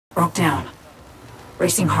Broke down.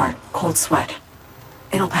 Racing heart, cold sweat.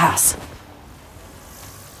 It'll pass.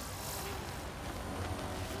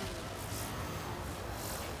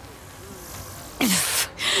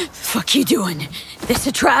 Fuck you doing? This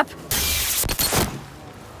a trap?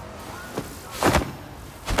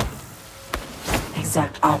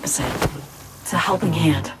 Exact opposite. It's a helping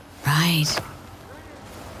hand. Right.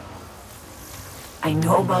 I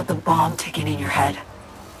know about the bomb ticking in your head.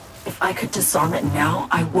 If I could disarm it now,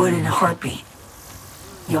 I would in a heartbeat.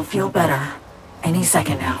 You'll feel better any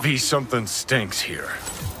second now. V, something stinks here.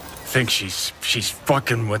 Think she's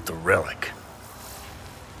fucking with the relic.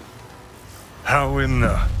 How in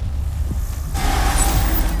the...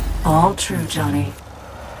 All true, Johnny.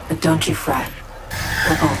 But don't you fret.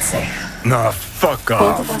 We're both safe. Nah, fuck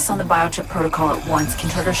off. Both of us on the biochip protocol at once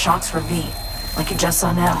can trigger shocks for V, like you just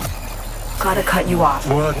saw now. Gotta cut you off.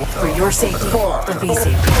 What for your safety, for V's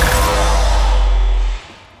safety.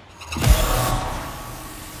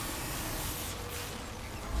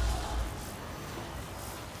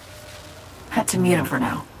 Had to mute him for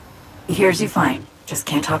now. He hears you fine, just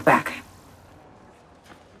can't talk back.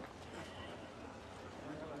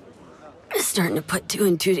 Starting to put two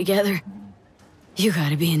and two together. You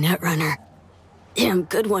gotta be a net runner. Damn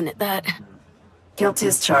good one at that. Guilt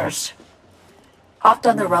is charged. Hopped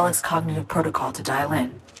on the Relic's cognitive protocol to dial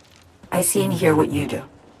in. I see and hear what you do.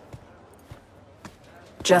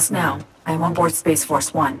 Just now, I am on board Space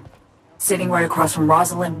Force One, sitting right across from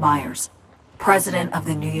Rosalind Myers, President of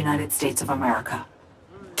the new United States of America.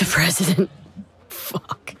 The President?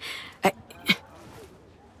 Fuck.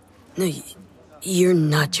 No, you're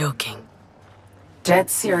not joking.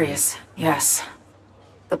 Dead serious, yes.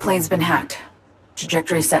 The plane's been hacked.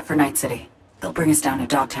 Trajectory set for Night City. They'll bring us down to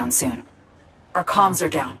Dogtown soon. Our comms are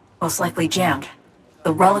down, most likely jammed.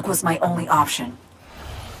 The Relic was my only option.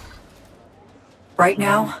 Right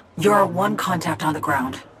now, you're our one contact on the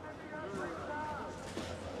ground.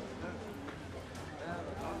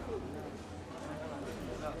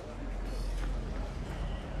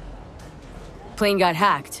 Plane got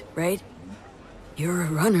hacked, right? You're a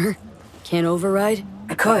runner. Can't override?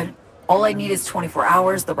 I could. All I need is 24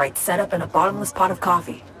 hours, the right setup, and a bottomless pot of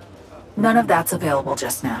coffee. None of that's available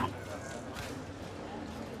just now.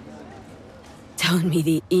 Telling me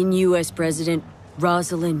the in-US President,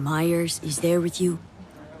 Rosalind Myers, is there with you?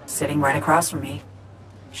 Sitting right across from me.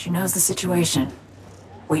 She knows the situation.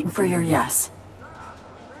 Waiting for your yes.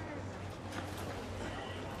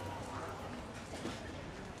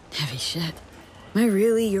 Heavy shit. Am I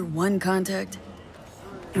really your one contact?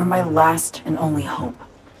 You're my last and only hope.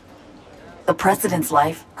 The President's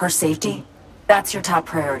life, her safety, that's your top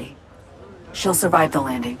priority. She'll survive the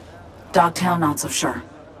landing. Dogtown, not so sure.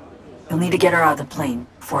 You'll need to get her out of the plane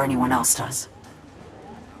before anyone else does.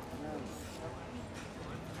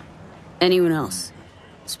 Anyone else?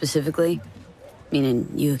 Specifically?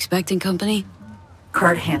 Meaning you expecting company?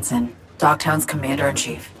 Kurt Hansen, Dogtown's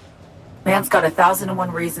commander-in-chief. Man's got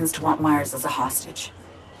 1,001 reasons to want Myers as a hostage.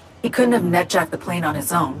 He couldn't have netjacked the plane on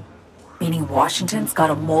his own, meaning Washington's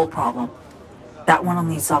got a mole problem. That one will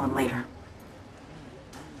need solving later.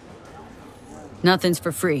 Nothing's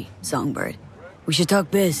for free, Songbird. We should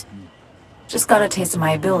talk biz. Just got a taste of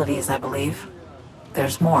my abilities, I believe.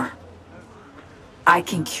 There's more. I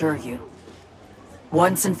can cure you.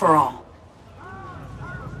 Once and for all.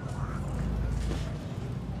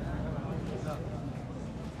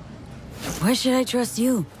 Why should I trust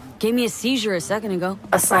you? Gave me a seizure a second ago.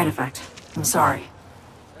 A side effect. I'm sorry.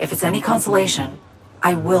 If it's any consolation,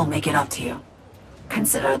 I will make it up to you.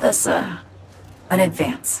 Consider this, an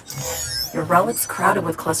advance. Your relic's crowded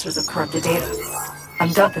with clusters of corrupted data.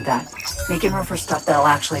 I'm dumping that, making room for stuff that'll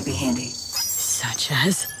actually be handy. Such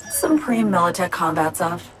as? Some pre-Militech combat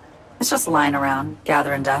stuff. It's just lying around,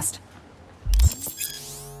 gathering dust.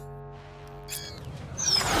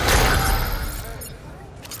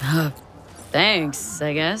 Thanks,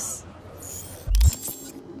 I guess.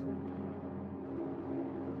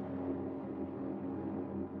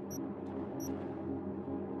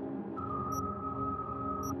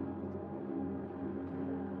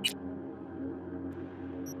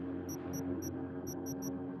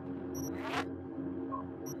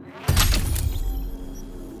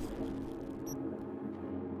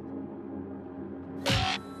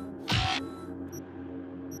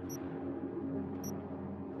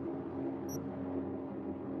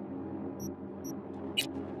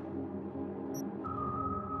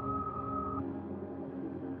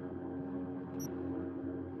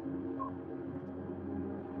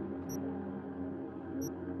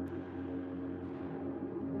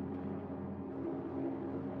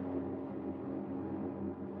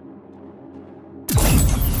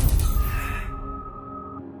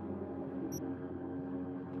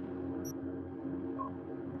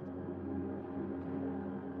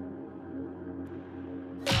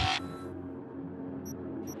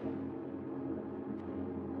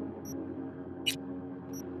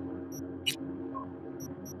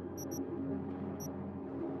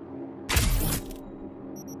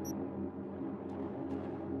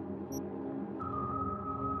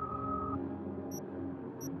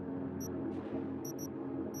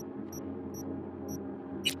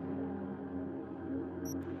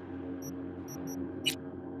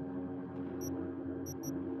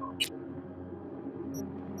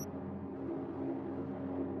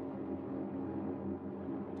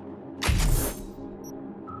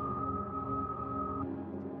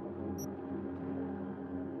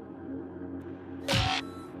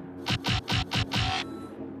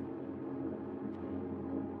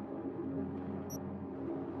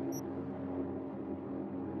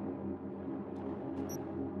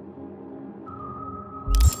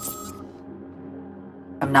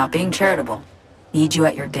 I'm not being charitable. Need you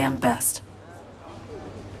at your damn best.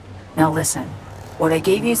 Now listen, what I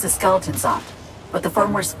gave you is the skeleton soft, but the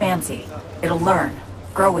firmware's fancy. It'll learn,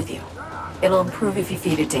 grow with you. It'll improve if you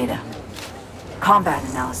feed it data. Combat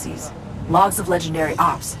analyses, logs of legendary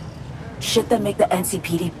ops. Shit that make the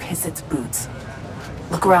NCPD piss its boots.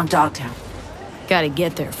 Look around Dogtown. Gotta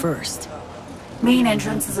get there first. Main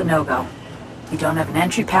entrance is a no-go. You don't have an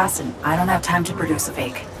entry pass, and I don't have time to produce a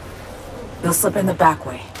fake. You'll slip in the back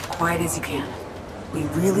way, quiet as you can. We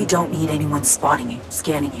really don't need anyone spotting you,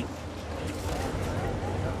 scanning you.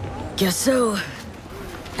 Guess so.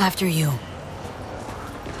 After you.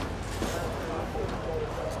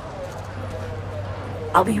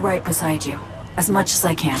 I'll be right beside you, as much as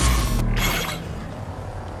I can.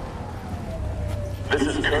 This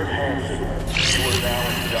is Kurt Hansen. You are now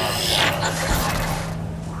in Dogtown.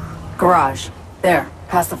 Garage. There,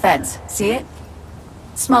 past the fence. See it?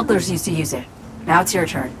 Smugglers used to use it. Now it's your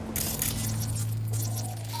turn.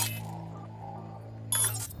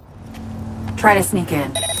 Try to sneak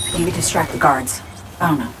in. Maybe distract the guards. I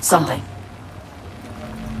don't know, something.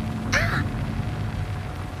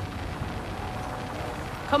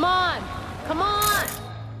 Come on! Come on!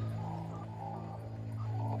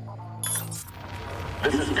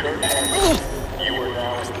 This is Kurt Hansen. You are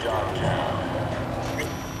now in Dogtown.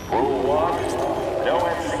 Rule 1, no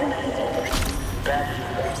NCPD.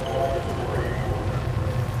 Back to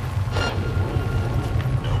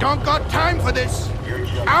Don't got time for this!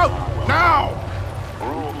 Out! Now!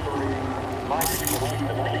 Rule 3, my people keep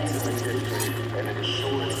the peace of the district and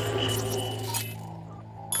ensure its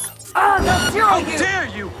Ah, they'll zero How you! dare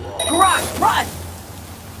you! Garage, run!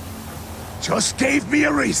 Just gave me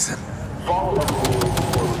a reason. follow the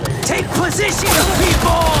rules. Take position,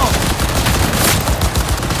 people!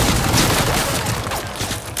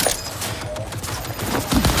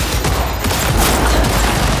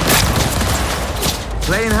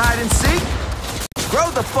 Playing hide and seek? Grow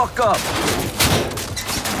the fuck up!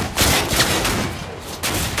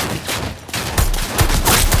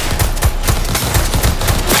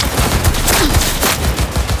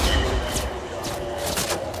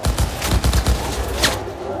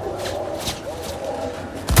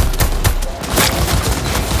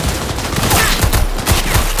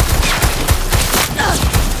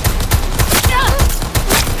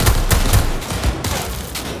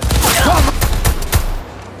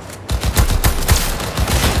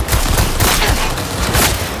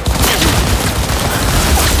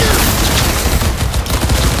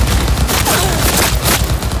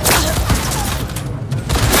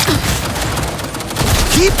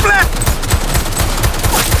 Keep left!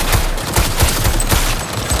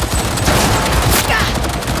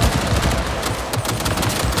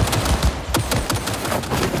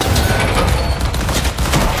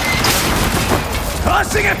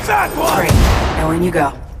 Tossing it backward! Great. Now in you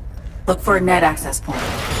go. Look for a net access point.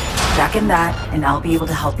 Back in that, and I'll be able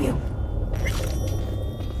to help you.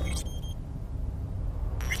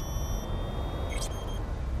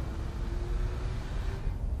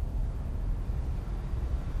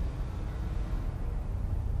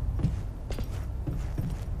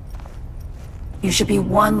 You should be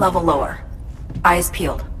one level lower. Eyes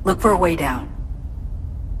peeled. Look for a way down.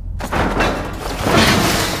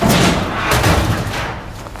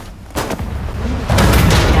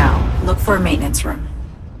 Now, look for a maintenance room.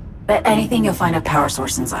 Bet anything you'll find a power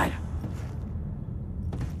source inside.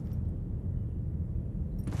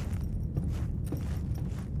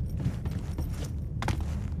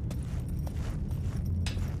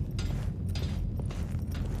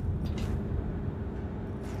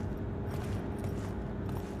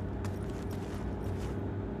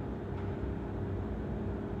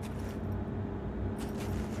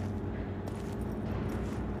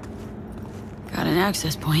 Got an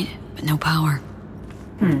access point, but no power.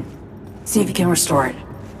 See if you can restore it.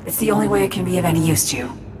 It's the only way it can be of any use to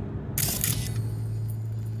you.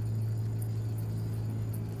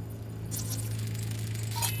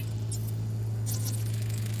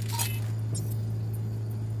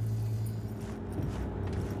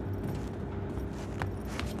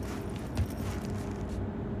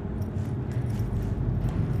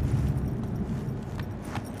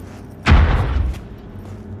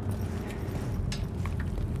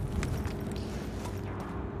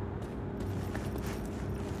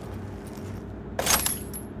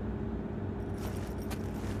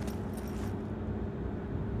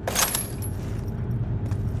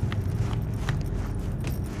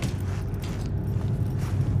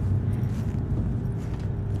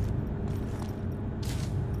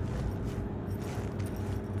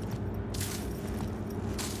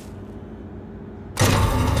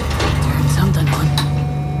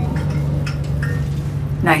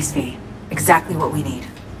 Nice, V. Exactly what we need.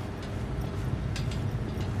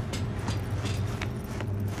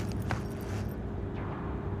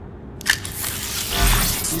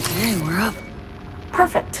 Okay, we're up.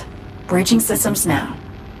 Perfect. Breaching systems now.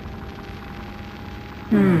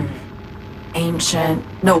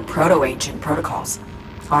 Proto-ancient protocols.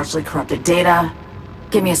 Largely corrupted data.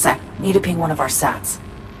 Give me a sec. Need to ping one of our SATs.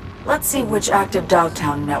 Let's see which active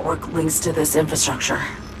Dogtown network links to this infrastructure.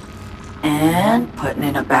 And putting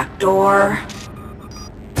in a backdoor.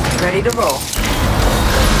 Ready to roll.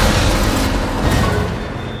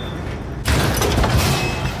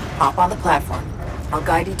 Hop on the platform. I'll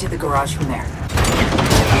guide you to the garage from there.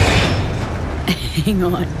 Hang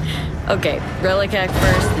on. Okay, relic hack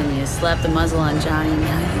first, then you slap the muzzle on Johnny,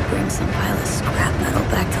 now you bring some pile of scrap metal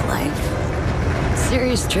back to life.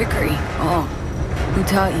 Serious trickery. Oh, who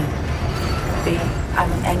taught you? V,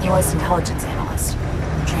 I'm an NUS intelligence analyst.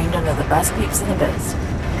 Trained under the best peeps in the biz.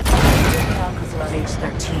 Because around age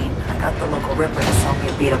 13, I got the local Ripper to sell me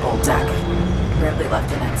a beatable deck. Rarely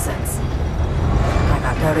left in it since. I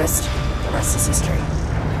got noticed. The rest is history.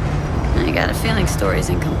 I got a feeling story's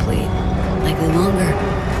incomplete. Likely longer,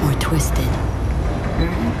 more twisted.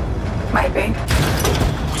 Might be.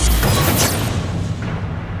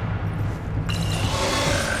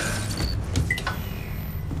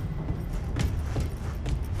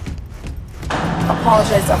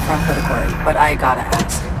 Apologize upfront for the query, but I gotta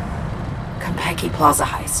ask. Konpeki Plaza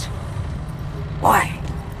heist. Why?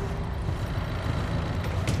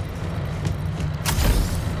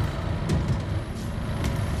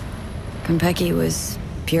 Konpeki was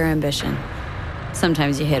pure ambition.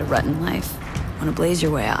 Sometimes you hit a rut in life. Want to blaze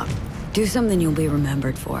your way out. Do something you'll be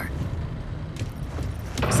remembered for.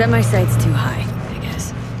 Set my sights too high, I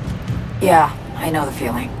guess. Yeah, I know the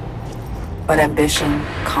feeling. But ambition,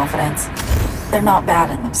 confidence, they're not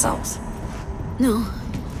bad in themselves. No,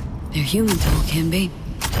 they're human tool can be.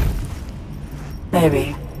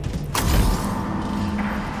 Maybe.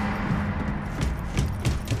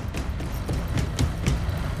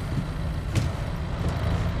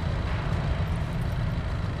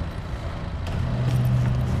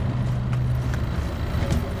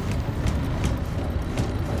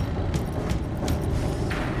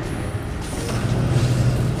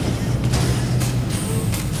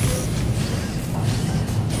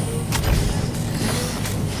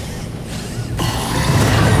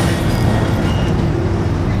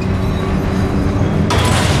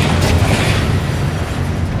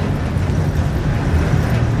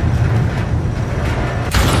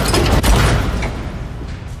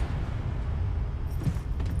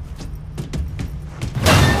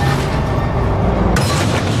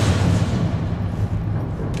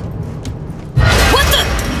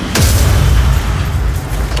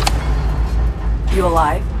 You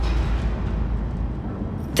alive?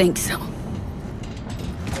 Think so.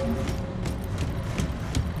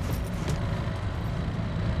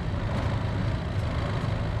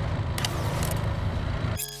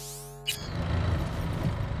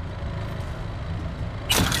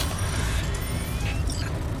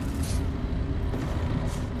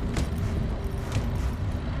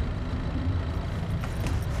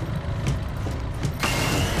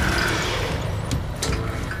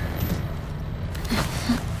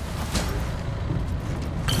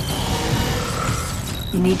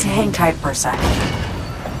 You need to hang tight for a sec.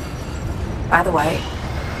 By the way,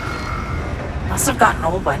 must have gotten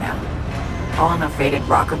old by now. Hauling a faded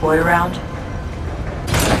rocker boy around.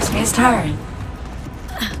 Strikes me as tiring.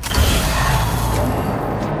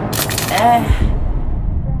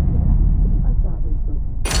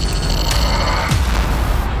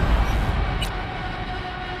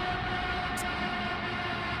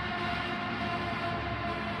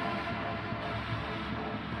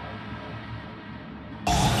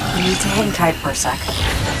 You need to hang tight for a sec.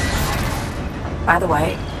 By the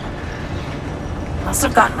way, must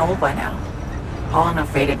have gotten old by now. Hauling a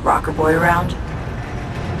faded rocker boy around.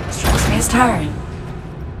 Strikes me as tiring.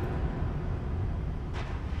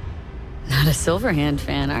 Not a Silverhand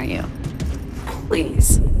fan, are you?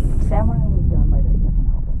 Please. Samurai was done by their second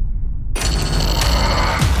album.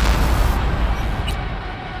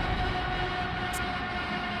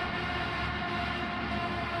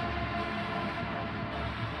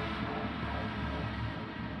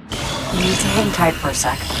 You need to hang tight for a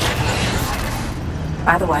sec.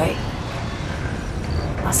 By the way,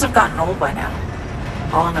 must have gotten old by now.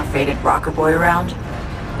 Hauling a faded rocker boy around.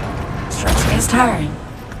 Strikes me as tiring.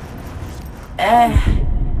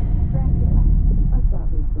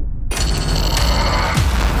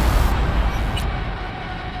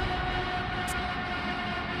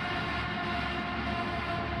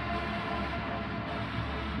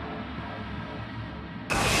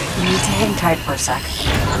 tight for a sec.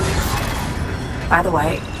 By the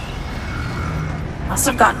way, must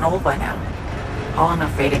have gotten old by now. Hauling a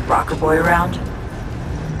faded rocker boy around.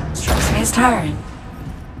 Strikes me as tiring.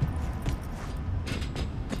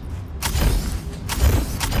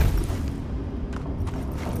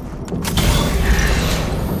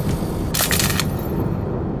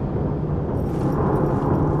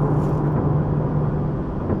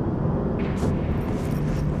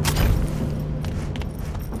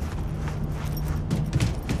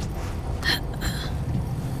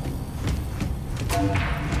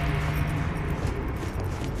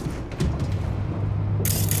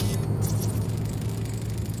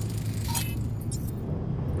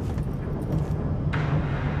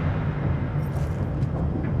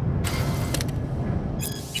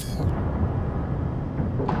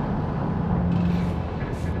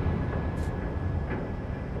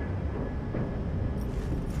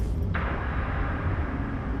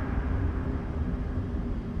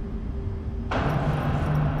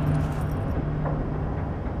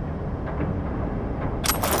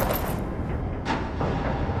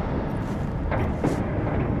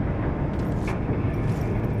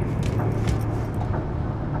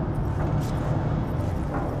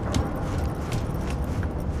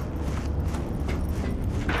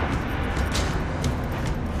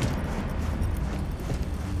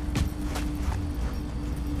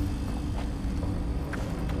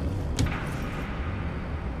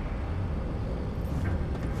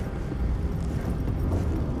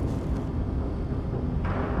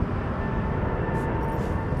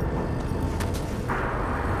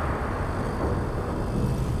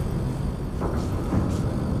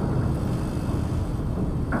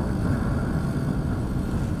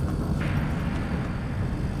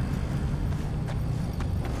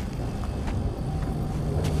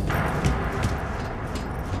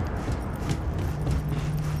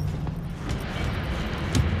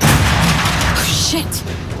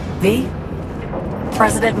 V,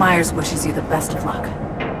 President Myers wishes you the best of luck.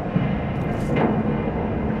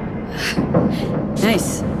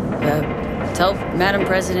 Nice. Tell Madam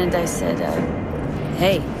President I said,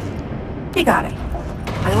 hey. You got it.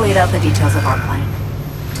 I laid out the details of our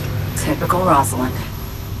plan. Typical Rosalind.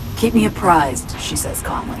 Keep me apprised, she says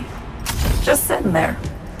calmly. Just sitting there,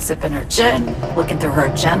 sipping her gin, looking through her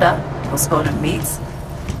agenda, postponing meets.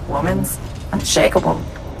 Woman's unshakable.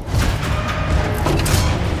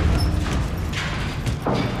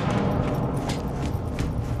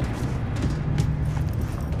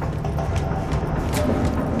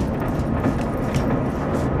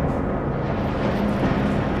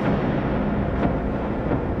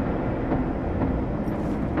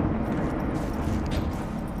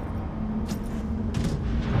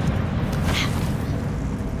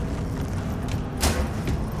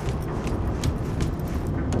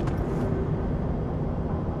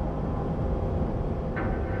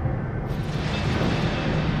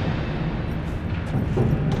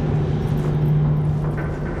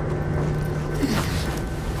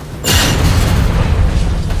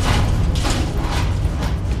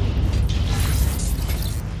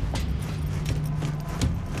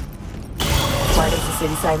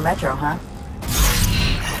 Cityside Metro, huh?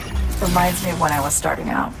 Reminds me of when I was starting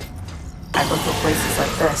out. I'd look for places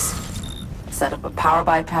like this. Set up a power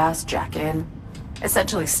bypass, jack in,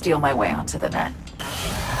 essentially steal my way onto the net.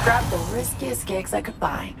 Grab the riskiest gigs I could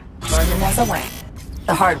find, learn them as I went.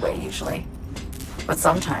 The hard way, usually. But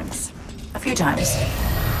sometimes, a few times,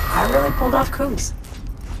 I really pulled off coups.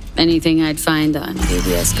 Anything I'd find on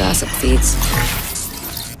BBS gossip feeds.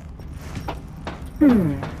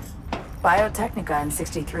 Biotechnica in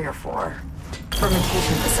 63 or 4.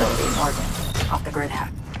 Fermentation facility in Oregon. Off the grid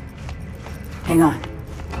hack. Hang on.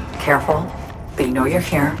 Careful. They know you're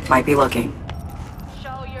here. Might be looking.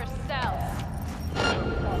 Show yourself.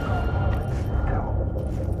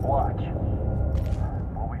 Watch.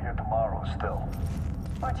 We'll be here tomorrow still.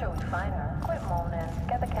 Or till we find her. Quit moaning.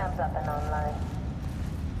 Get the cams up and online.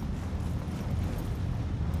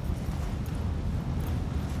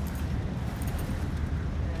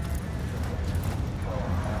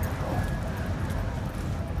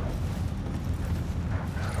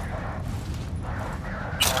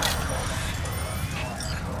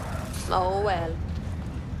 Oh well.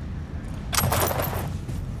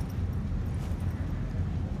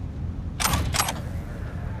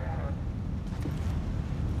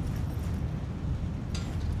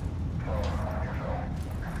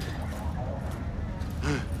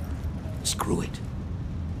 Screw it.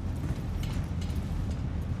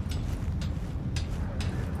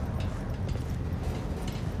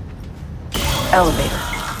 Elevator.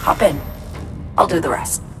 Hop in. I'll do the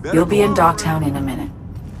rest. You'll be in Dogtown in a minute.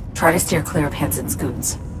 Try to steer clear of Hansen's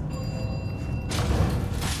goons.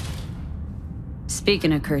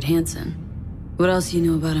 Speaking of Kurt Hansen, what else do you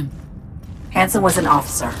know about him? Hansen was an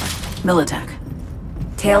officer, Militech.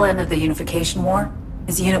 Tail end of the Unification War,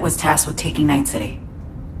 his unit was tasked with taking Night City.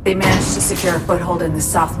 They managed to secure a foothold in the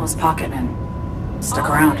southmost pocket and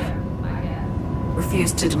stuck around.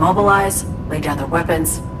 Refused to demobilize, laid down their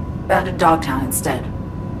weapons, founded Dogtown instead.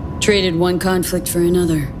 Traded one conflict for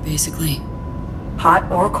another, basically.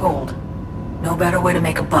 Hot or cold, no better way to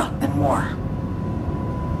make a buck than war.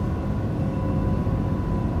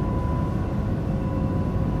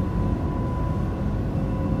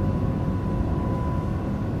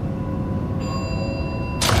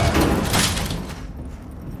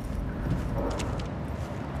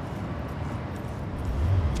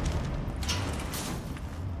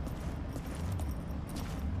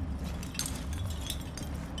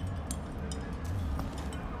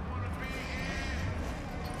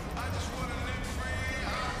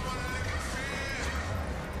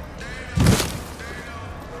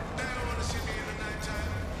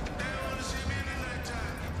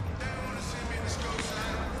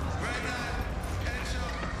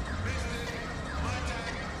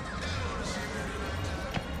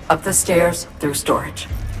 Up the stairs, through storage.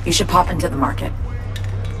 You should pop into the market.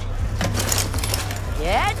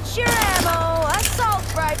 Get your ammo, assault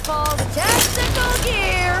rifle, tactical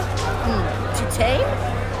gear. Too tame?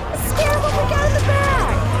 Let's scare what we got in the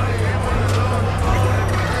back.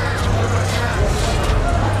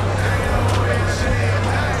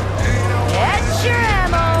 Get your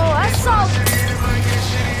ammo, assault.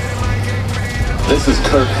 This is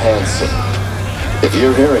Kurt Hansen. If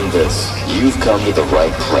you're hearing this, you've come to the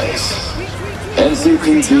right place.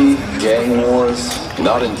 NCPD, gang wars,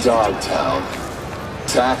 not in Dogtown.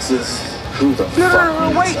 Taxes, who the fuck No,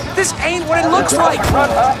 needs wait! them? This ain't what it looks like!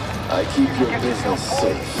 I keep your business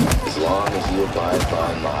safe, as long as you abide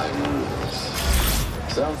by my rules.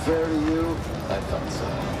 Sound fair to you? I thought so.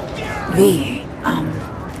 V,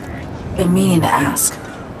 been meaning to ask.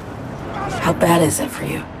 How bad is it for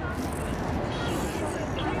you?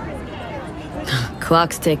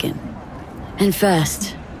 Clock's ticking. And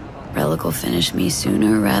fast. Relic will finish me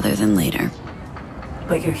sooner rather than later.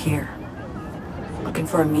 But you're here. Looking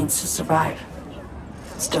for a means to survive.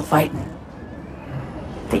 Still fighting.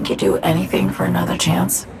 Think you'd do anything for another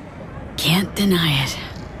chance? Can't deny it.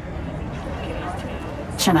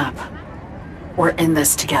 Chin up. We're in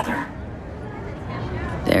this together.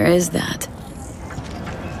 There is that.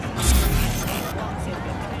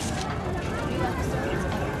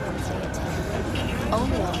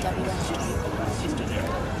 Only on WS.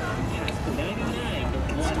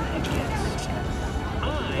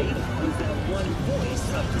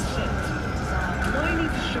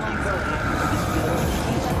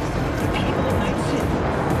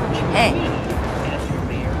 Hey.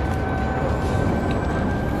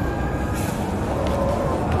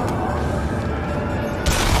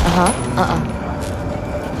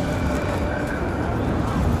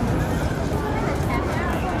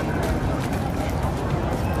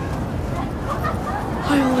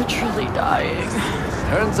 I'm literally dying.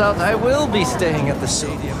 Turns out I will be staying at the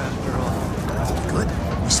stadium after all. Good.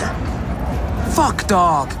 What's that? Fuck,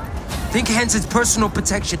 dog! Think Hansen's personal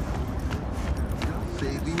protection.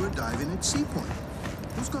 Baby, we're diving at Sea Point.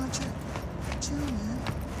 Who's gonna check? Chill, man.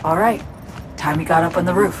 All right. Time you got up on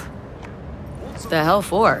the roof. The hell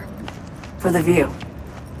for? For the view.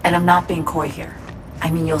 And I'm not being coy here.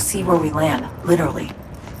 I mean, you'll see where we land, literally.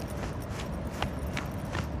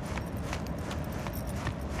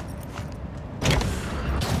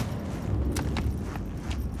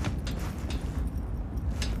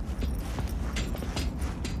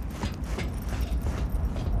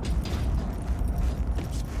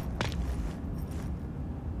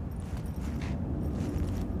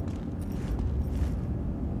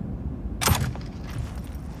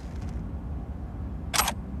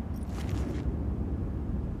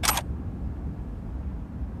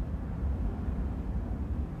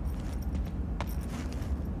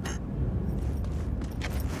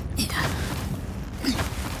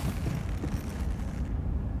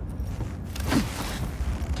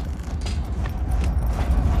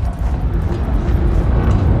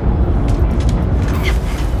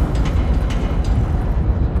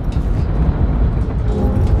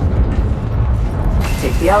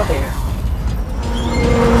 Take the elevator.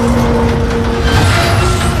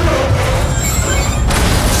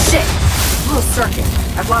 Shit! Little circuit.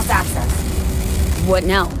 I've lost access. What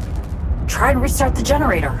now? Try and restart the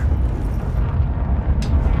generator.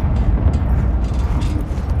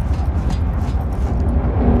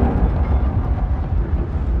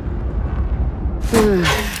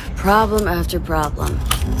 Problem after problem.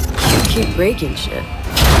 You keep breaking shit.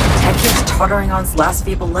 Tech is tottering on its last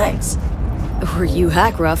feeble legs. Or you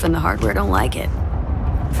hack rough and the hardware don't like it.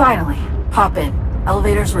 Finally, hop in.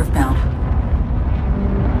 Elevator's roofbound.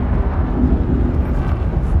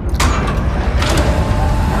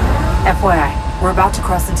 FYI, we're about to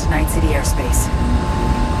cross into Night City airspace.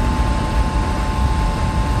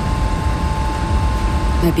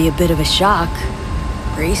 Might be a bit of a shock.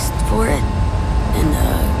 Braced for it.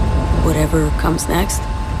 And, whatever comes next.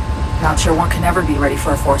 Not sure one can ever be ready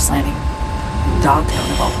for a forced landing.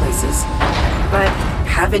 Dogtown of all places. But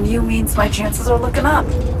having you means my chances are looking up.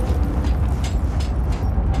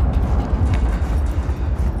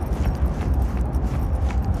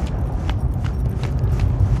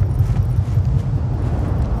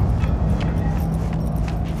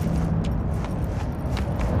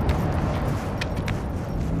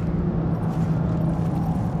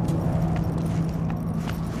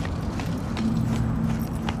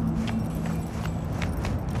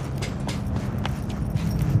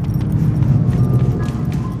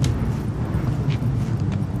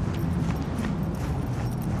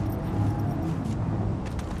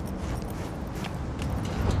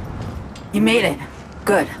 You made it.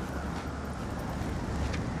 Good.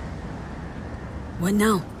 What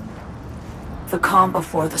now? The calm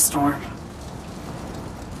before the storm.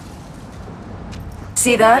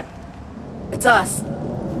 See that? It's us.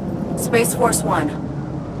 Space Force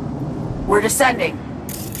 1. We're descending.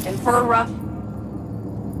 In for a rough...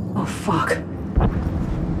 Oh, fuck.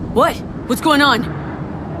 What? What's going on?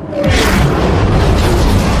 What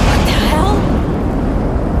the hell?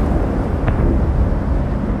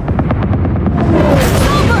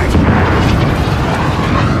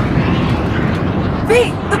 V!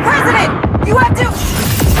 The president! You have to...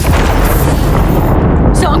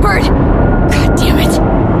 Songbird! God damn it!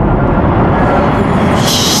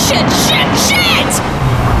 Shit!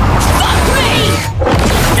 Fuck me!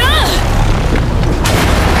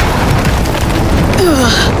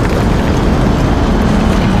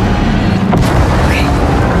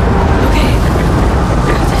 Okay.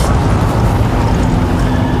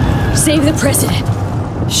 Save the president.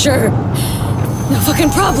 Sure. No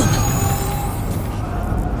fucking problem.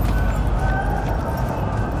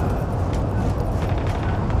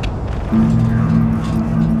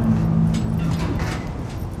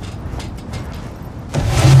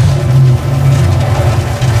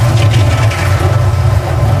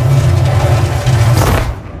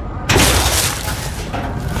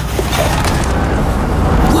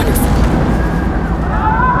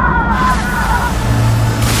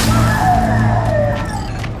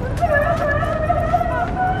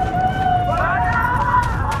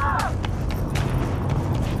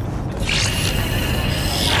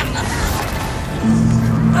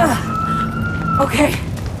 Okay,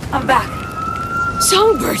 I'm back.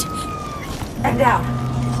 Songbird! And out.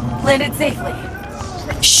 Landed safely.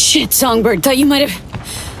 Shit, Songbird, thought you might have...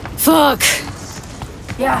 Fuck.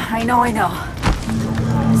 Yeah, I know.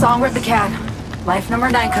 Songbird the cat. Life number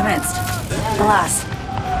 9 commenced. Alas,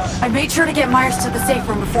 I made sure to get Myers to the safe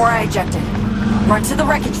room before I ejected. Run to the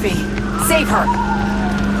wreckage, V. Save her.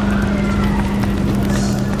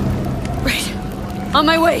 Right. On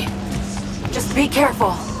my way. Just be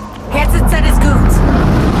careful. Hansen sent his goons.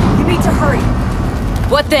 You need to hurry.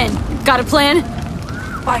 What then? Got a plan?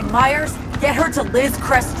 Find Myers, get her to Liz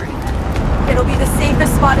Crest Street. It'll be the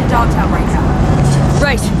safest spot in Dogtown right now.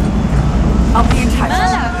 Right. I'll be in touch.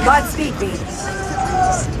 Godspeed, V.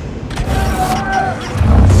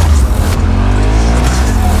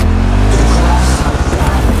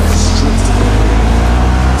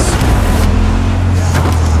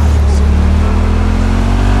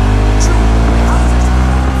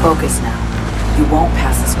 Focus now. You won't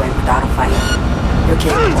pass this way without a fight. You're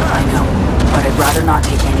capable, I know, but I'd rather not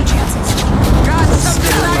take any chances. Got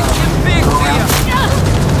something nice and big for you.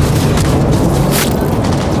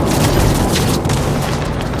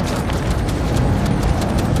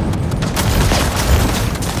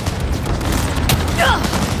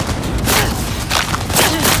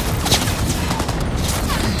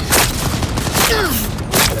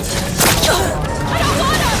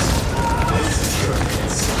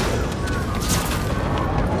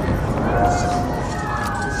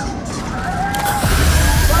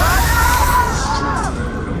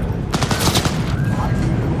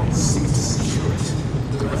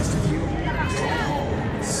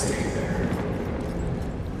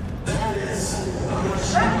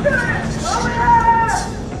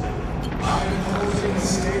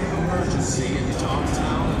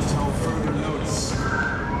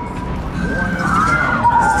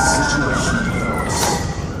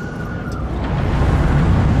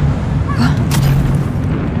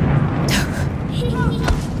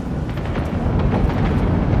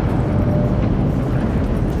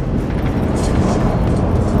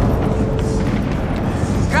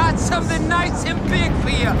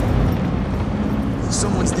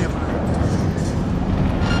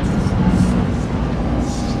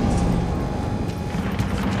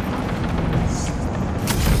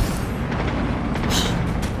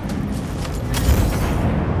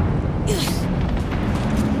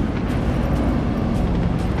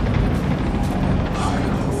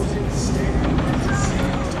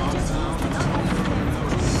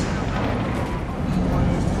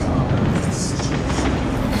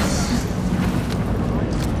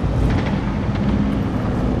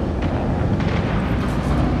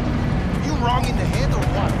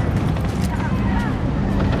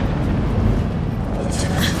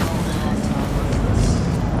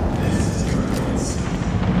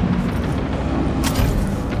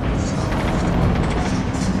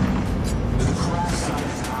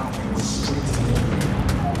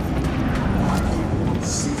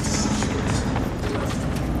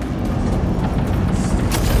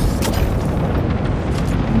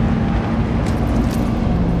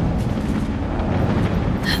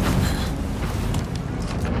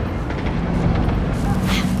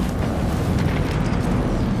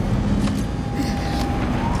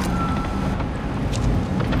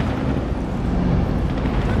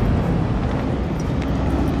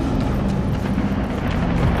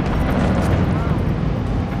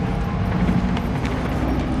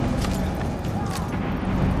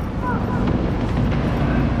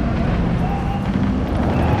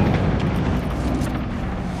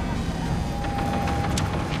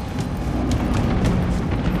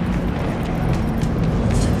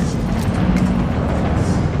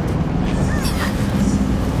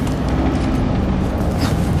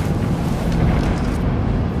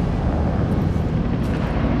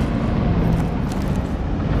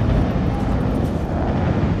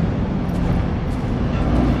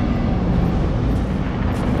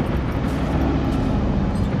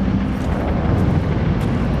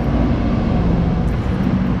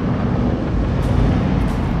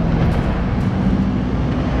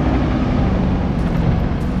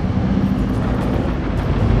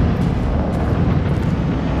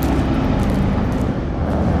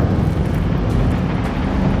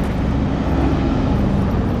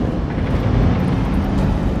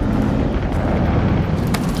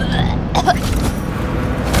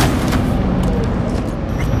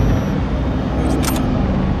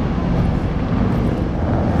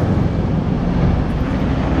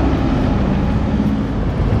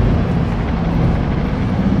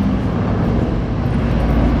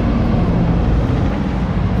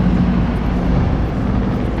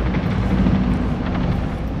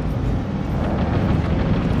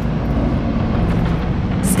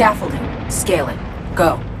 scale it.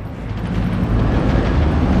 Go.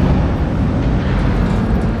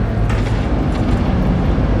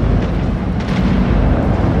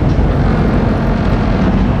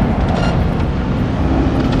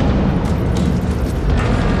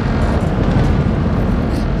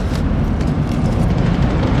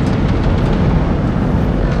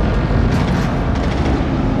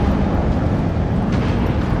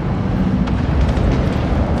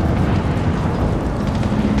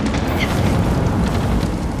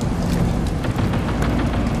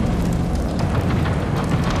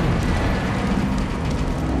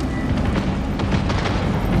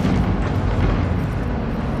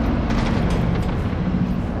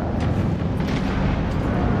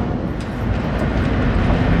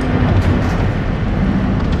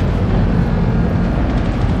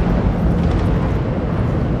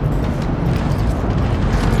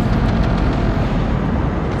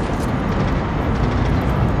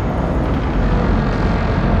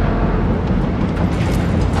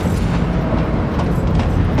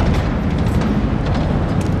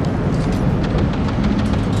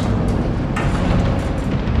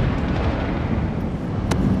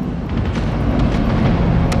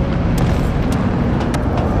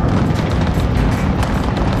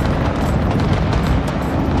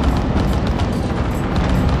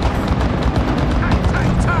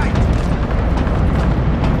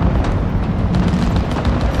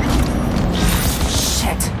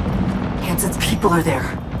 People are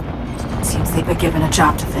there. Seems they've been given a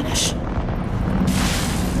job to finish.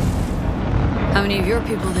 How many of your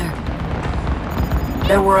people there?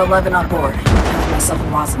 There were 11 on board, myself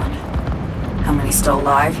and Rosalind. How many still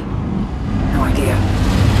alive? No idea.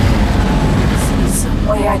 Is some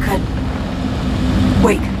way I could...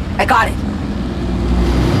 Wait, I got it!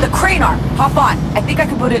 The crane arm! Hop on! I think I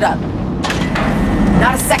can put it up.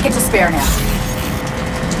 Not a second to spare now.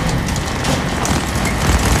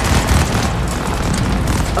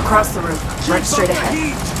 Across the roof, right straight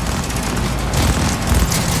ahead.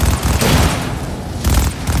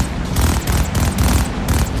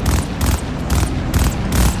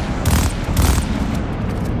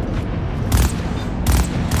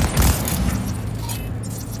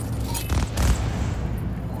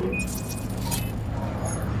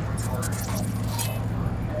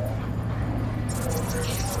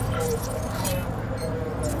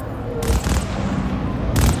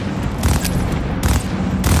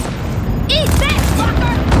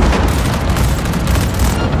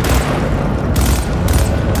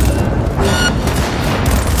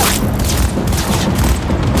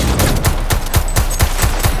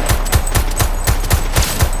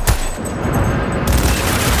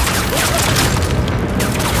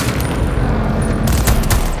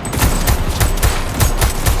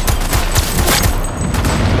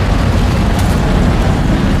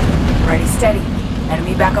 Steady.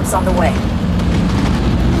 Enemy backup's on the way.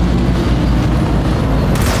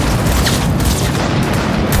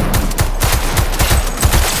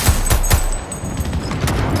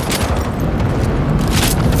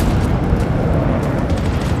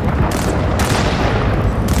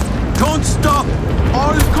 Don't stop!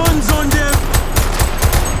 All guns on them!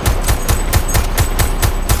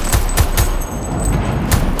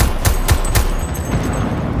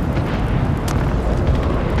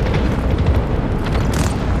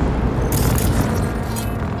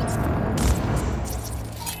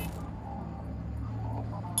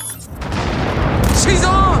 She's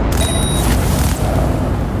on!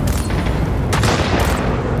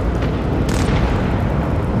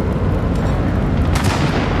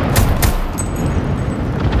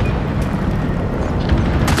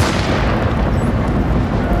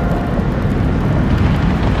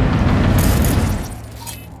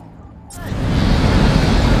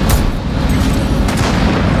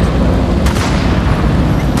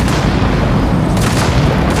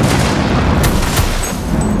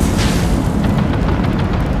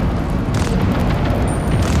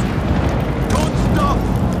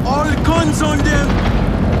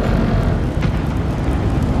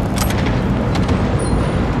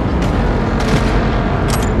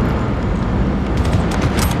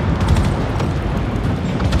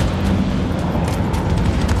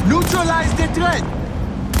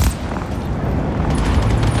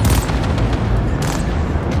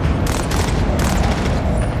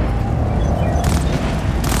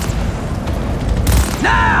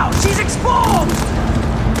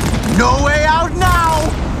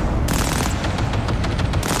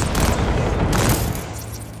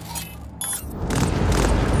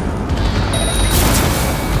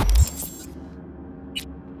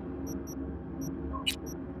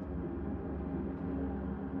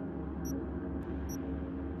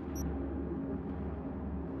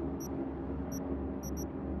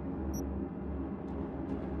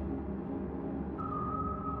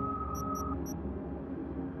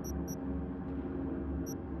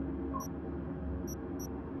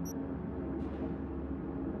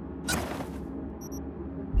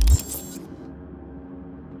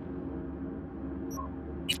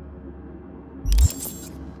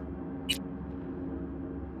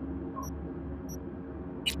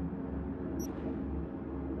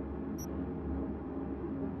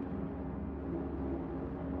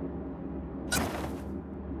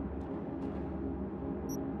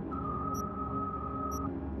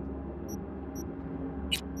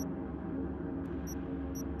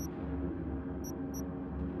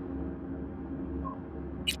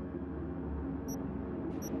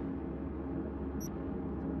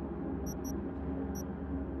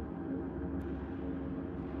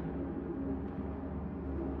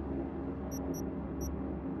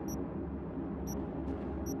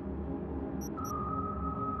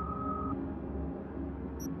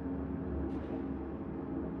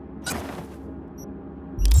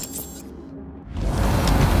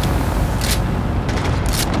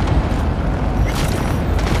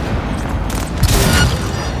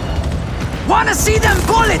 Wanna see them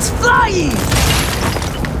bullets flying?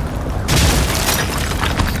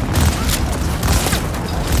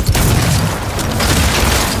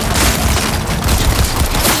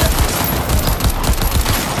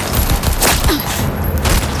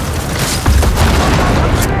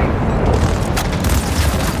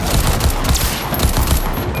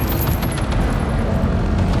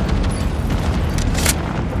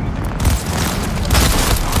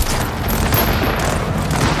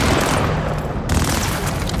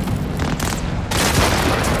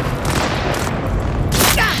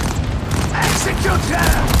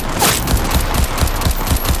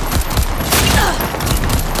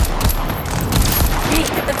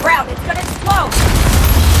 Hit the ground, it's gonna explode!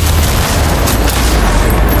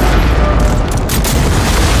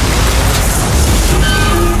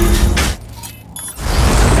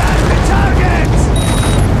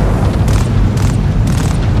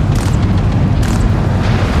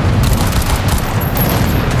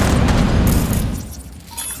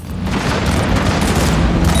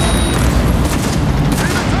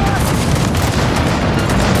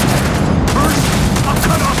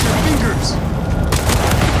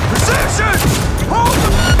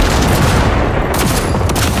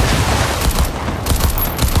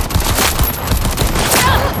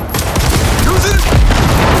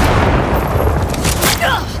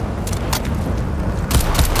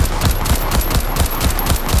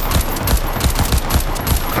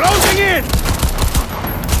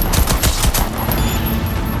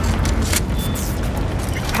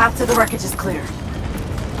 Path to the wreckage is clear.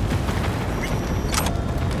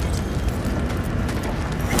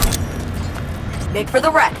 Make for the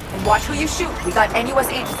wreck, and watch who you shoot. We got NUS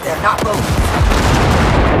agents there, not boats.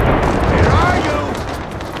 Where are you?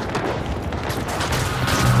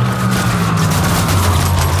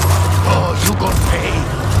 Oh, you gon' pay.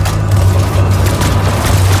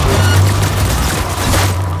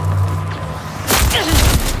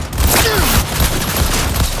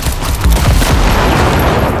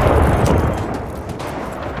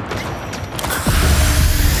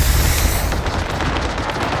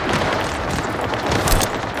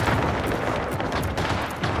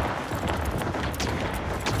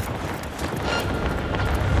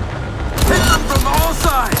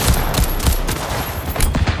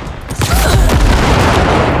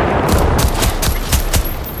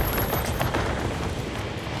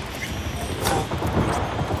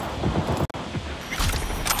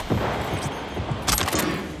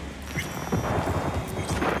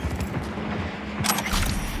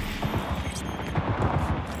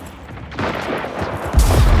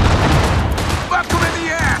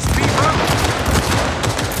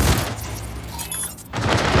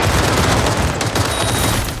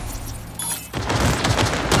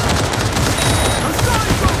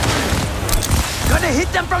 Hit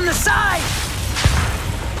them from the side!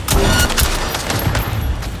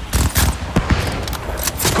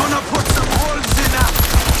 Gonna put some holes in them.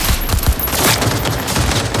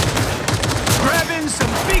 Grabbing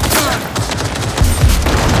some big guns.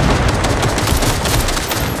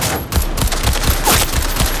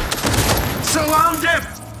 Surround them.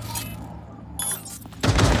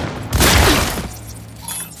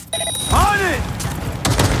 On it!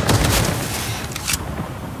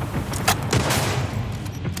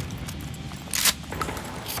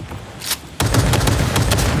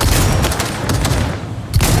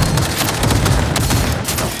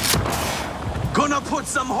 Gonna put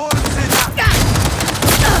some holes in them.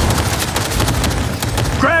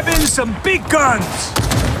 Grabbing some big guns.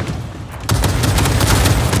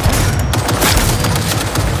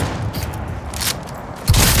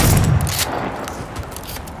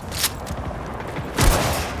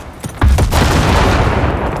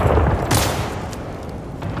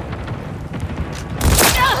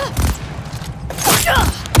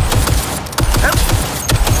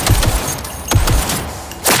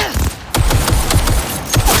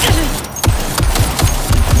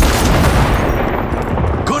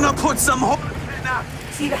 Put some holes in them.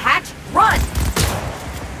 See the hatch? Run!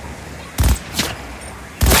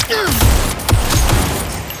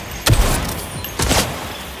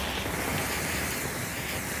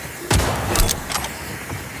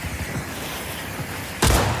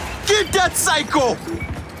 Get that psycho!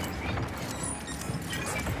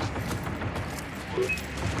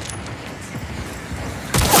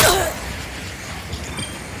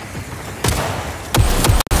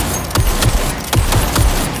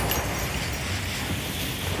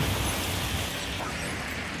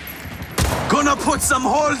 Gonna put some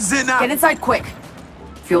holes in them. Get inside quick.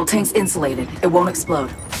 Fuel tank's insulated. It won't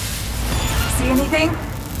explode. See anything?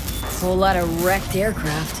 Whole lot of wrecked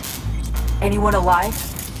aircraft. Anyone alive?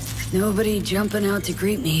 Nobody jumping out to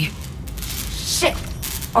greet me. Shit!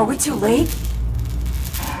 Are we too late?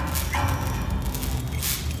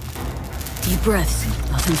 Deep breaths.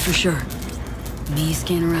 Nothing's for sure. Me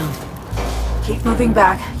scan around. Keep moving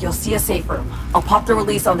back. You'll see a safe room. I'll pop the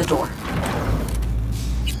release on the door.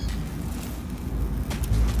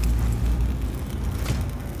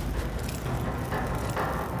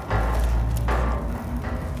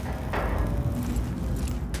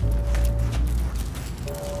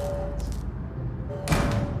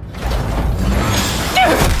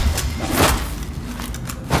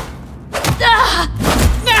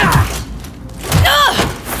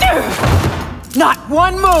 Not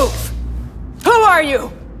one move! Who are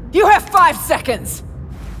you? You have 5 seconds!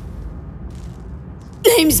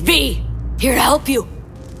 Name's B. Here to help you.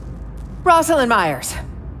 Rosalind Myers.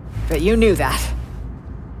 But you knew that.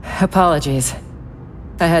 Apologies.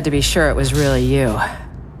 I had to be sure it was really you.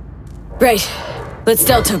 Right. Let's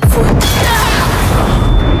Delta before...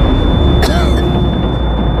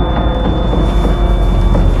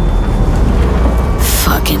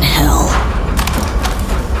 Fucking hell.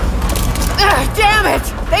 Damn it!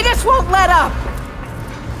 They just won't let up!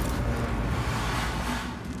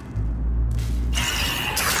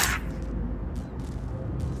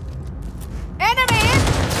 Enemies!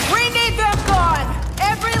 We need them gone!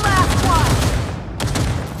 Every last one!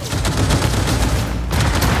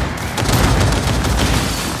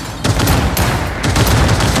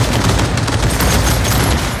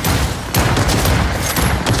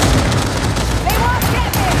 They won't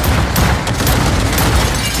get me!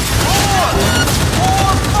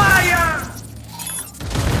 More fire!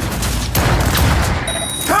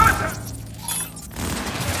 Cut!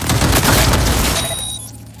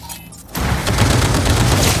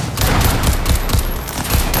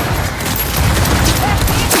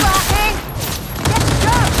 Keep rocking! Get the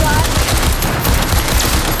job done!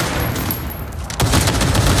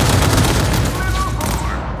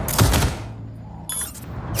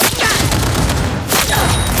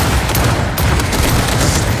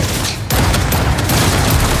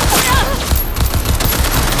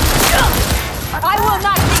 I will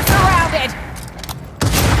not be surrounded!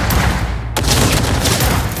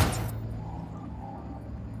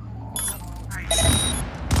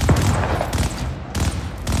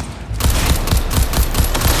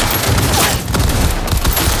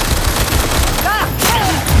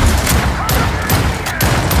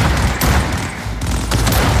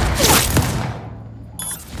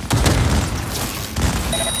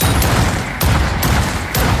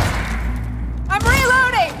 I'm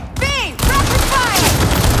reloading! B! Rapid fire!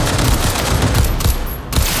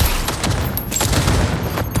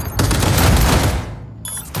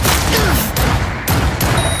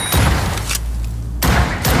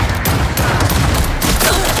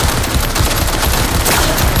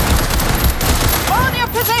 Hold your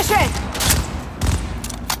position!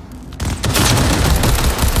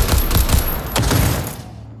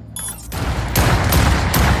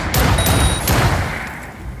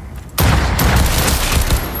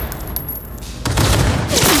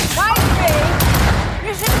 Nice, B!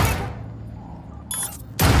 You should take...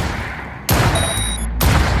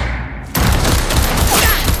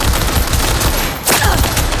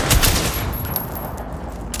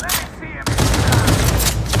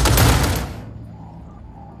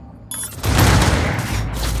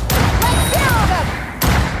 Let's zero them!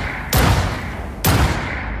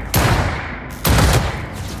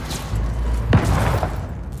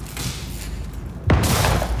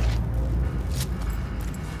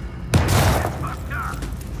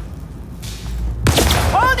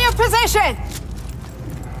 Hold your position!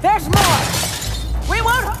 There's more! We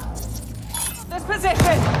won't this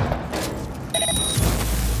position!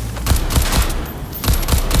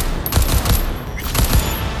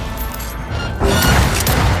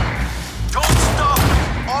 Don't stop!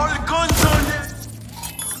 All guns on them!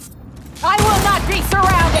 I will not be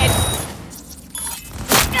surrounded!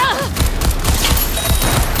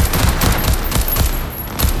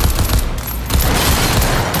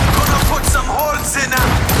 Gonna put some holes in them!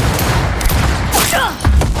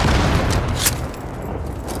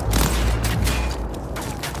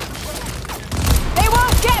 They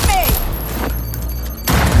won't get me!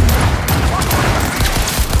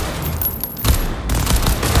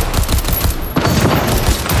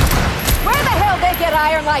 Where the hell they get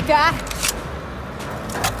iron like that?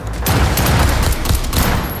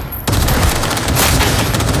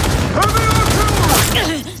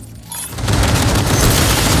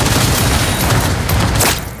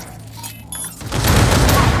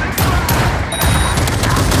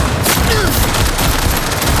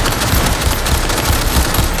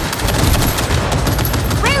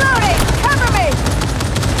 Reloading!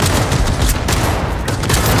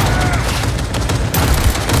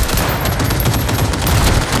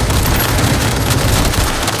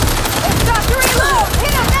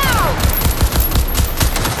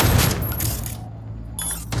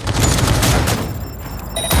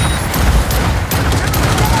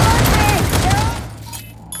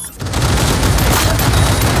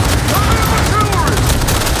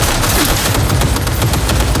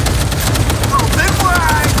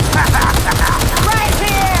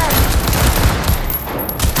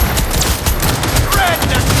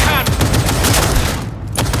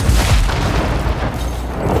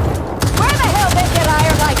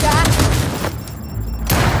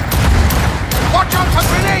 Watch out for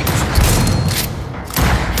grenades!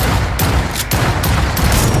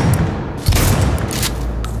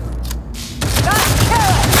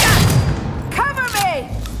 Cover me!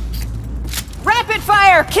 Rapid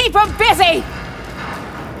fire! Keep them busy!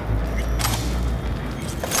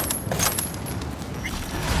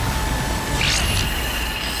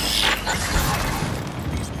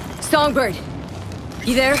 Songbird,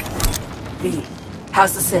 you there? V,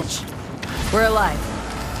 how's the sitch? We're alive.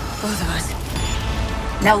 Both of us.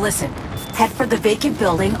 Now listen, head for the vacant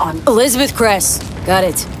building on... Elizabeth Cress. Got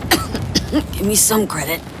it. Give me some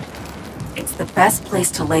credit. It's the best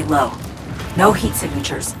place to lay low. No heat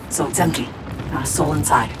signatures, so it's empty. Not a soul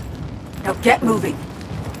inside. Now get moving.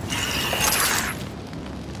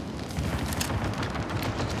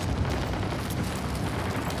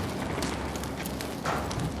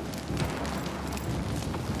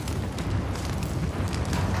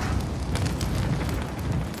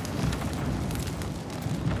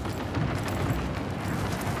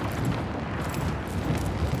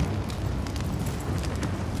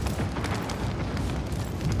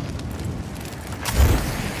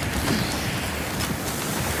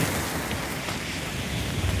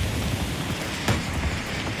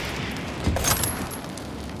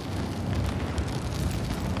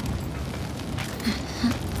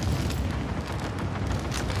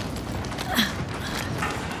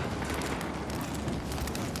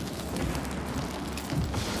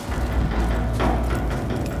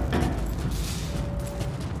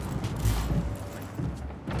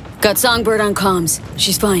 Got Songbird on comms.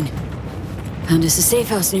 She's fine. Found us a safe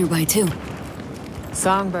house nearby, too.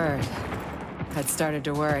 Songbird. I'd started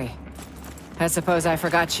to worry. I suppose I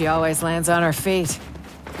forgot she always lands on her feet.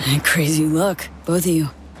 Crazy luck, both of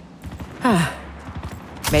you.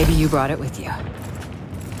 Maybe you brought it with you.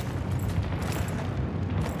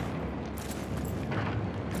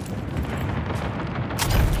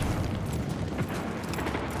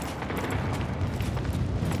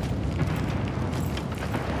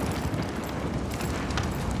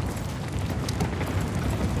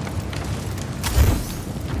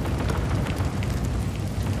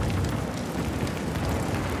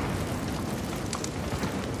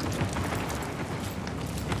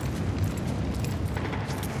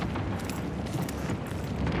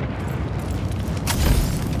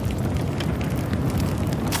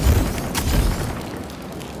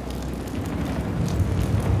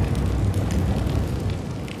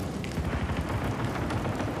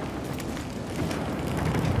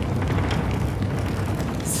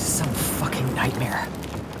 Nightmare.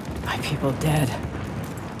 My people dead.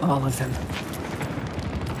 All of them.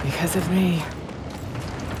 Because of me.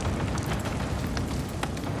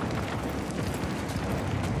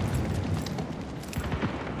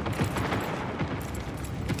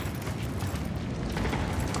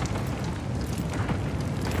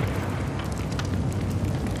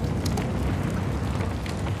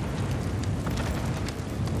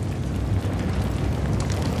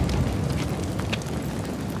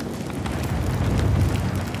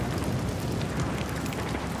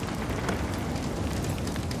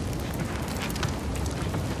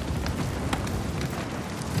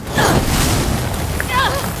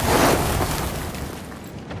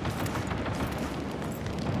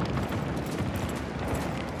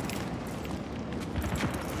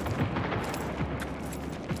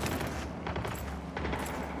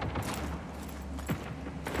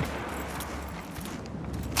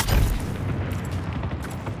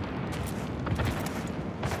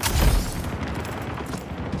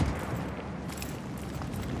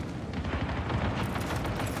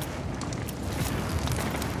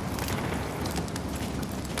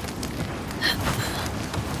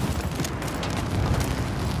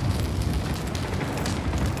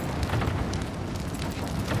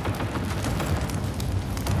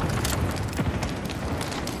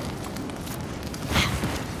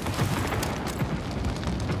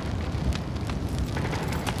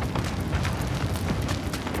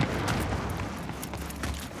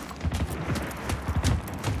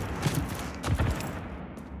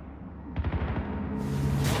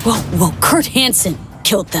 Whoa, Kurt Hansen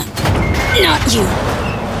killed them. Not you.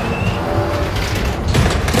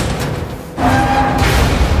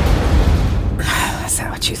 Is that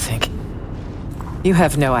what you think? You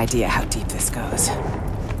have no idea how deep this goes.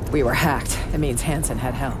 We were hacked. It means Hansen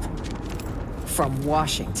had help. From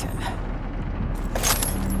Washington.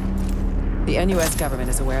 The NUS government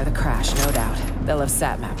is aware of the crash, no doubt. They'll have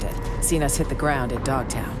sat-mapped it, seen us hit the ground in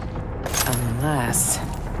Dogtown.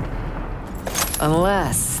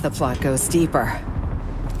 Unless the plot goes deeper.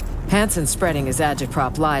 Hansen's spreading his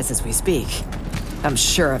agitprop lies as we speak. I'm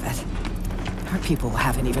sure of it. Our people will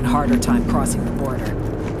have an even harder time crossing the border.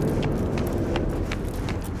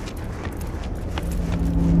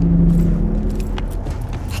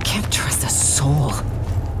 I can't trust a soul.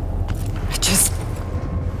 I just...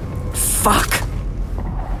 Fuck.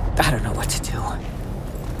 I don't know what to do.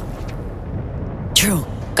 True.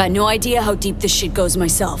 Got no idea how deep this shit goes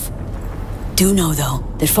myself. Do know, though,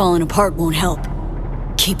 that falling apart won't help.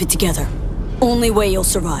 Keep it together. Only way you'll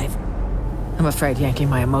survive. I'm afraid yanking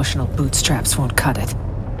my emotional bootstraps won't cut it.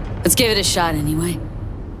 Let's give it a shot anyway.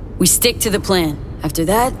 We stick to the plan. After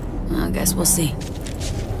that, I guess we'll see.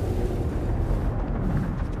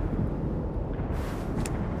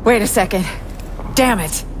 Wait a second. Damn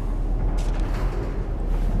it!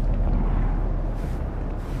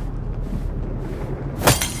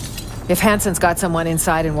 If Hansen's got someone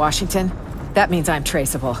inside in Washington, that means I'm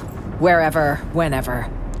traceable. Wherever, whenever.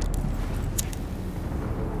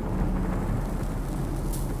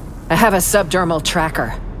 I have a subdermal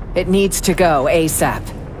tracker. It needs to go ASAP.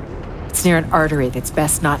 It's near an artery that's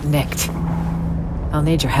best not nicked. I'll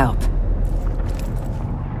need your help.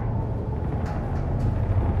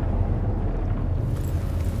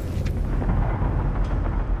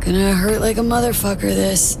 Gonna hurt like a motherfucker,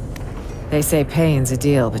 this. They say pain's a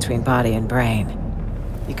deal between body and brain.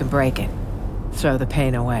 You can break it, throw the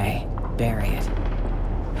pain away, bury it.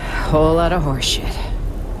 Whole lot of horseshit.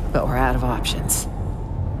 But we're out of options.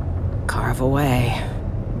 Carve away.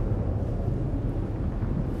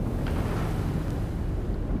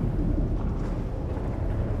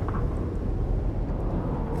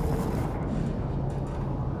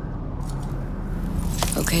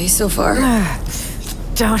 Okay so far?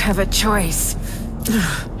 Don't have a choice.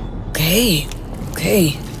 Okay.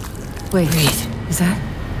 Okay. Wait, Breathe. Is that...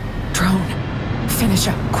 drone? Finish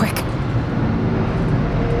up, quick.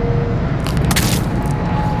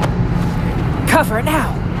 Cover it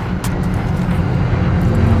now!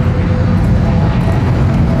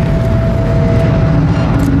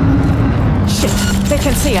 Shit, they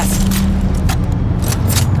can see us.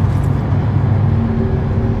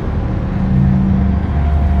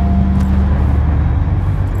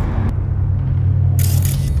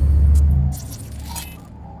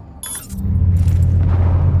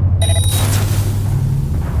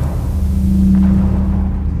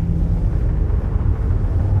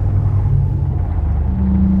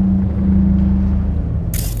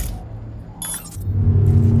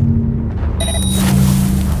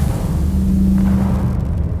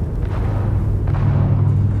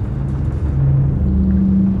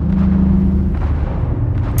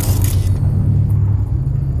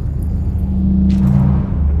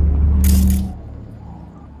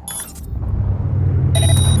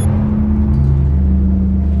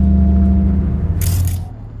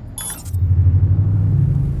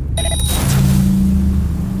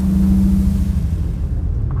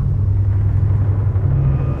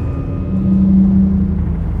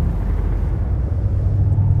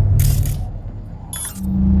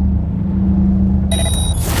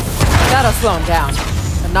 That'll slow him down,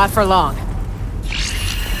 but not for long.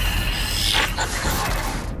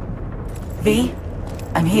 V,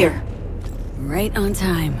 I'm here. Right on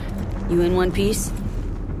time. You in one piece?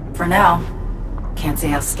 For now. Can't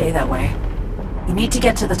say I'll stay that way. You need to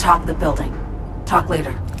get to the top of the building. Talk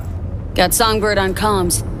later. Got Songbird on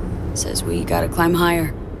comms. Says we gotta climb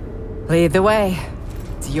higher. Lead the way.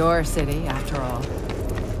 It's your city, after all.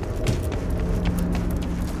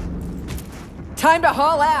 Time to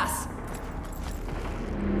haul ass!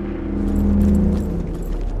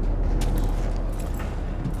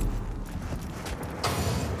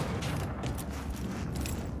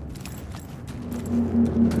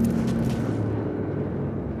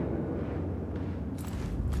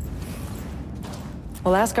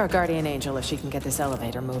 We'll ask our guardian angel if she can get this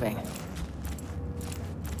elevator moving.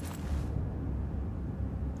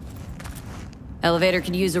 Elevator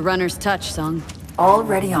could use a runner's touch, Song.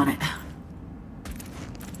 Already on it.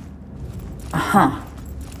 Uh-huh.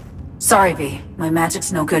 Sorry, V. My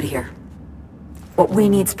magic's no good here. What we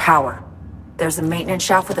need's power. There's a maintenance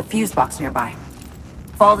shaft with a fuse box nearby.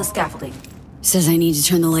 Follow the scaffolding. Says I need to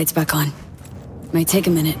turn the lights back on. Might take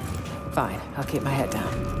a minute. Fine, I'll keep my head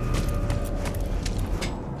down.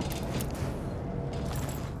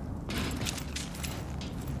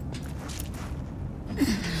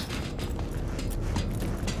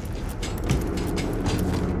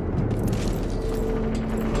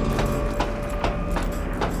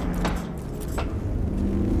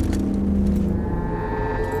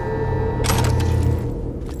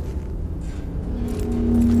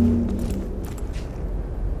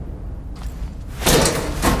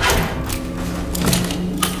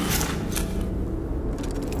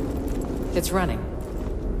 It's running.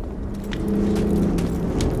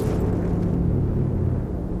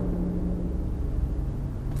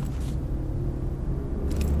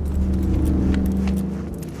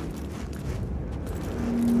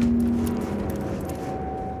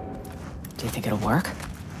 Do you think it'll work?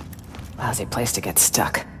 Lousy place to get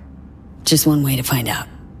stuck. Just one way to find out.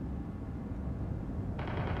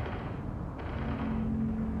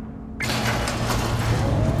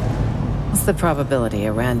 What's the probability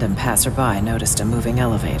a random passerby noticed a moving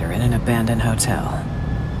elevator in an abandoned hotel?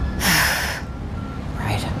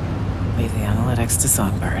 Right. Leave the analytics to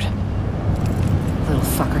Songbird. Little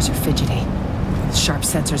fuckers are fidgety. Sharp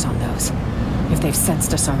sensors on those. If they've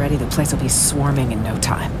sensed us already, the place will be swarming in no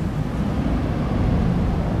time.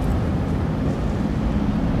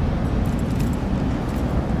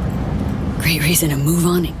 Great reason to move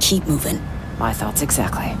on and keep moving. My thoughts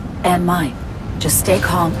exactly. And mine. Just stay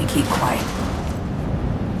calm and keep quiet.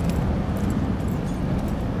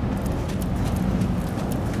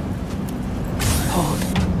 Hold.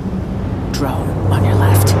 Drone on your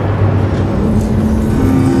left.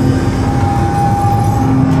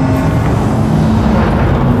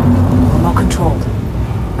 Remote controlled.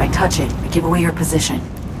 I touch it, I give away your position.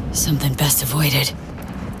 Something best avoided.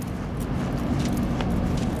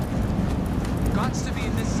 Gots to be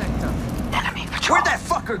in this sector. Enemy patrol. Where'd that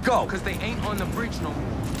fucker go? Because they ain't on the bridge no more.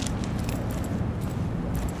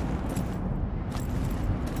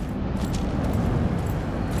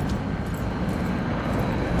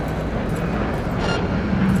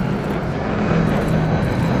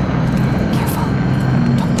 Careful.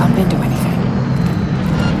 Don't bump into anything.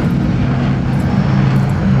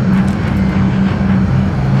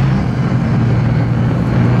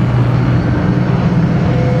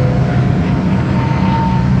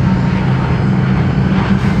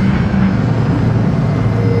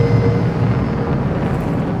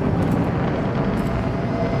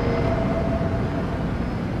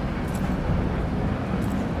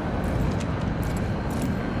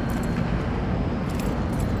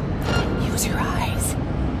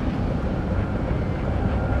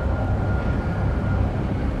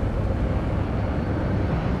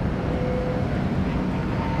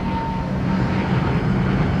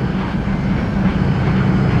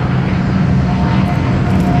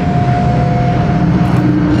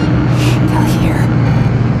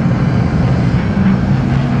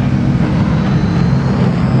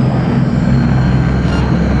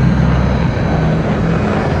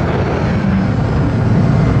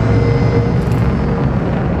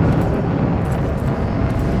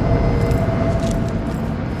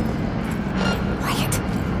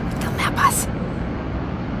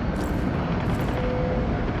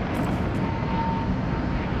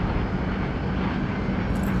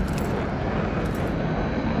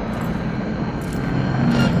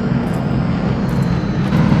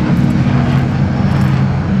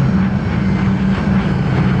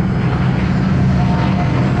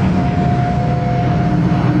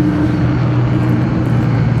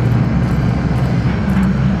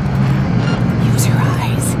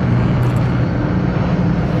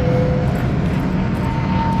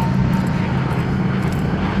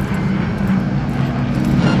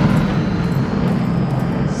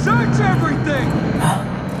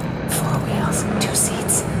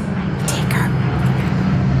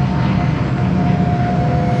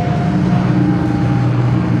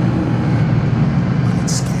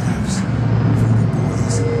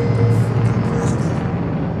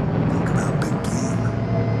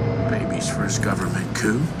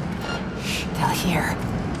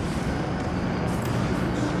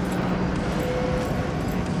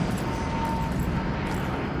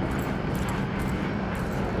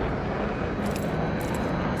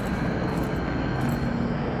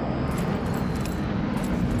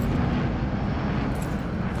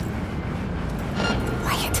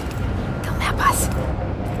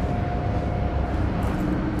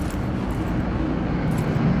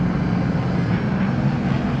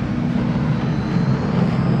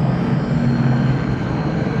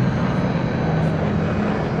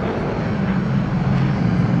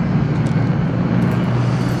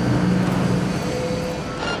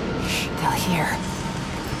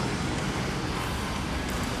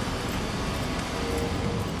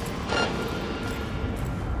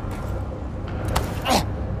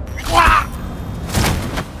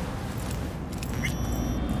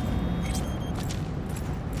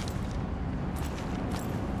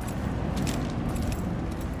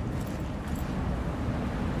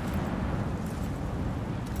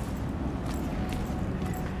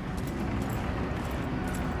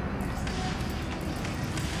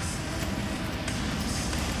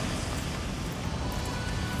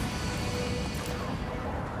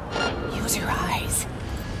 Use your eyes.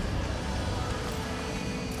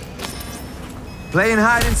 Playing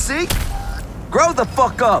hide and seek? Grow the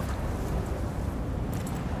fuck up!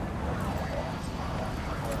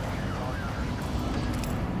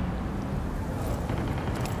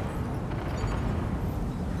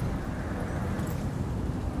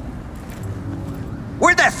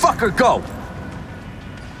 Where'd that fucker go?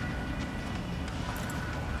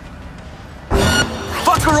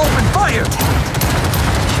 Fucker opened fire!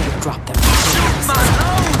 Should've dropped them. Shoot my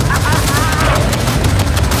nose!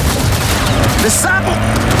 The sable!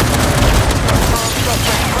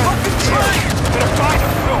 Fucking trying!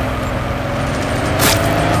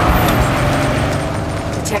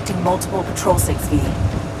 Detecting multiple patrol sigs, V.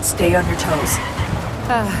 Stay on your toes.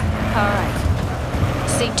 Alright.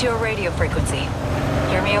 Sync to a radio frequency.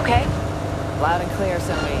 Hear me okay? Loud and clear,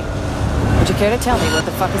 Zoe. Would you care to tell me what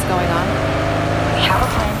the fuck is going on? We have a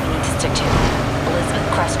plan we need to stick to.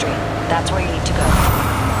 Elizabeth Crest Street. That's where you need to go.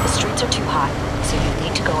 The streets are too hot, so you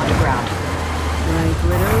need to go underground. Like,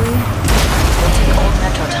 literally? We'll take old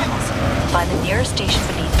metro tunnels. Find the nearest station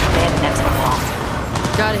beneath the abandoned exit hall.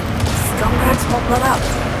 Got it. Scumbags won't let up.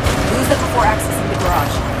 Lose them before accessing the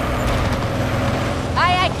garage.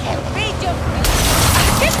 I can't read you.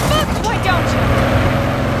 Get fucked, why don't you?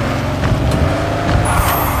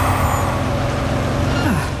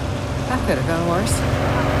 That could have gone worse.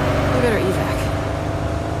 We better evac.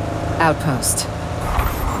 Outpost.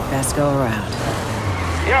 Best go around.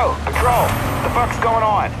 Yo, Patrol! What the fuck's going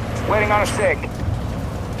on? Waiting on a sig.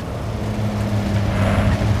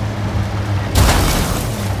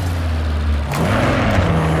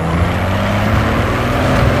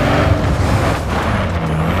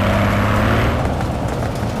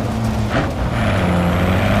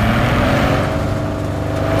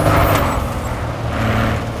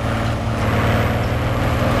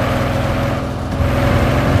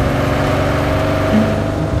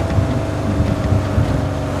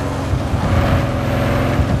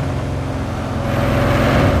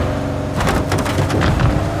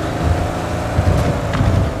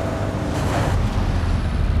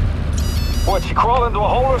 What, she crawled into a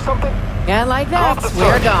hole or something? And like that, Off the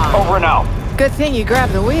we're search. gone. Over and out. Good thing you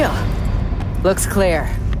grabbed the wheel. Looks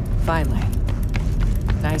clear. Finally.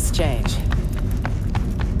 Nice change.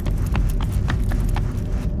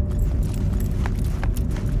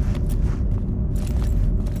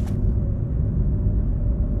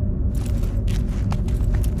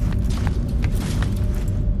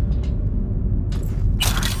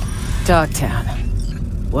 Dogtown.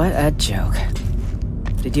 What a joke.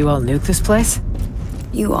 Did you all nuke this place?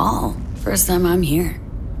 You all. First time I'm here.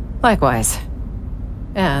 Likewise.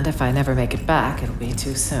 And if I never make it back, it'll be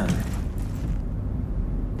too soon.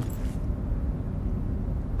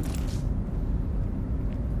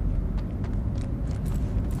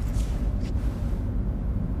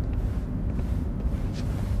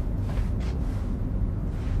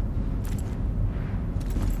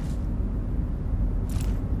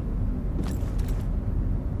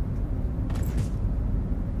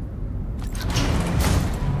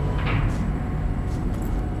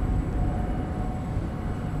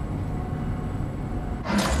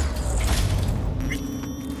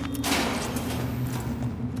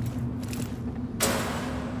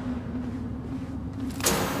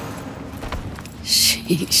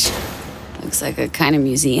 Sheesh. Looks like a kind of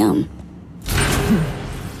museum.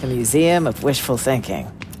 A museum of wishful thinking.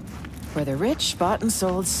 Where the rich bought and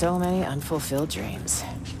sold so many unfulfilled dreams.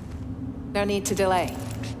 No need to delay.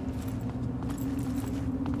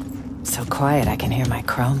 So quiet I can hear my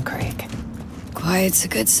chrome creak. Quiet's a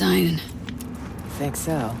good sign. Think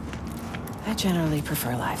so. I generally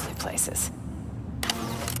prefer lively places.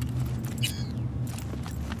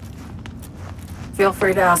 Feel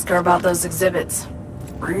free to ask her about those exhibits.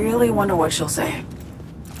 Really wonder what she'll say.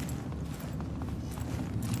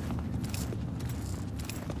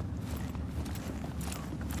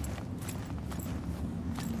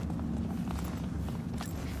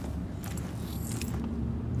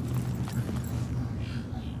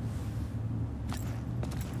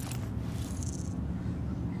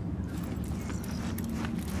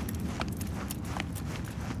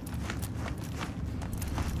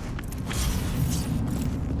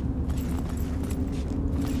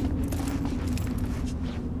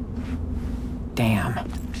 Damn.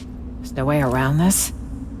 There's no way around this?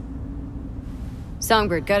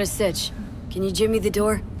 Songbird, got a stitch. Can you jimmy the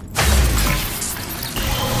door?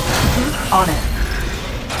 On it.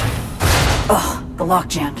 Ugh, the lock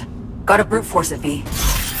jammed. Gotta brute force it, V.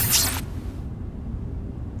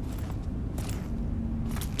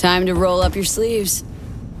 Time to roll up your sleeves.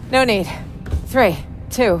 No need. 3,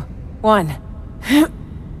 2, 1.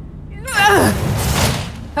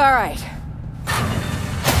 All right.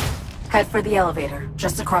 Head for the elevator,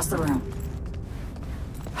 just across the room.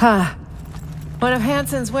 Huh. One of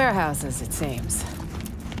Hansen's warehouses, it seems.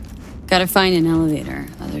 Gotta find an elevator,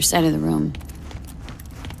 other side of the room.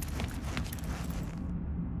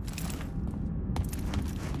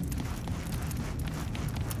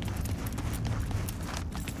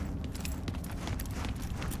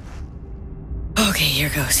 Okay, here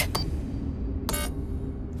goes.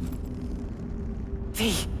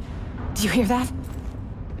 V, do you hear that?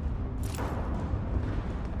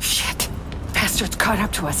 Shit. Bastard's caught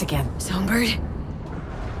up to us again. Songbird?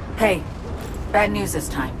 Hey, bad news this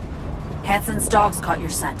time. Hansen's dogs caught your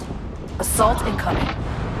scent. Assault incoming.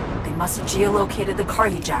 They must have geolocated the car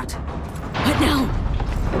you jacked. What now?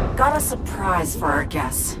 Got a surprise for our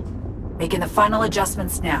guests. Making the final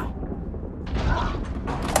adjustments now.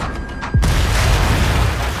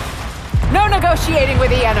 No negotiating with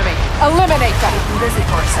the enemy. Eliminate them. I'm busy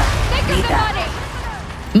for a sec. Need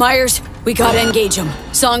that. Myers, we gotta engage him.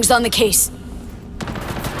 Song's on the case.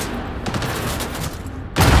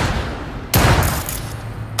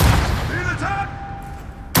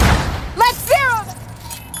 Let's zero them!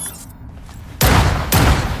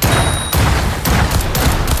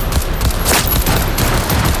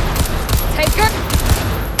 Take her!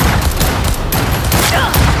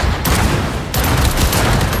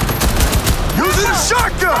 Using a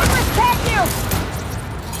shotgun! Protect you!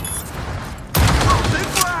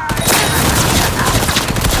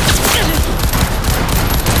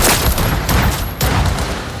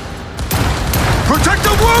 Protect the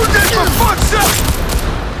wounded, for fuck's sake!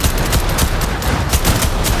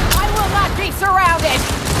 I will not be surrounded!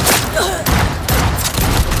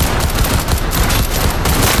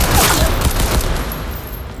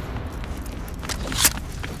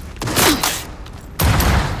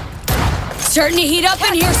 Starting to heat up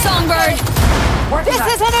in here, Songbird! This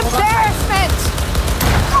is an embarrassment!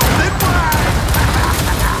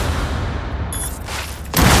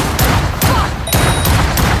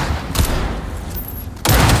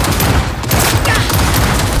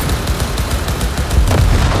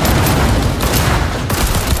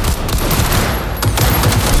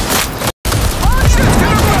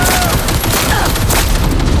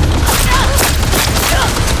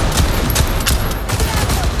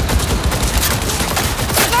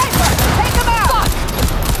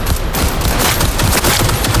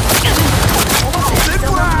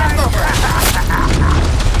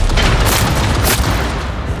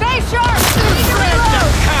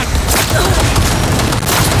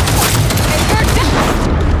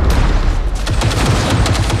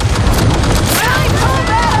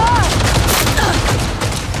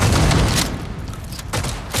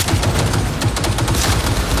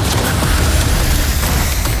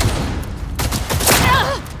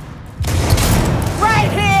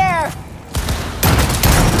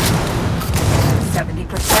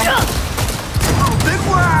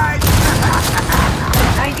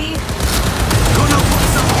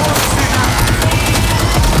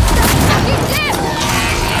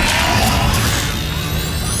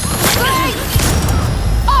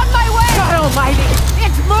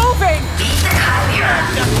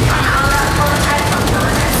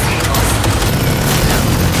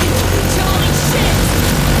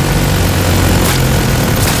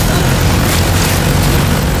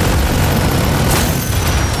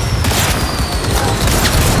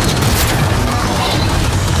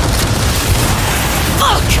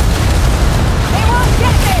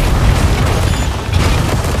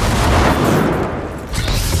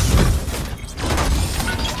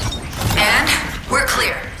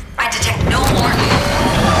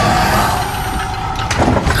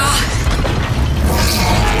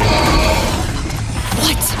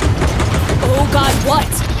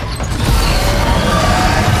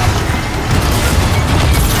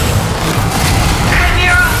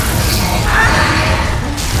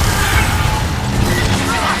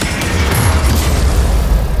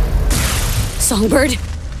 Songbird,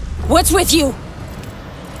 what's with you?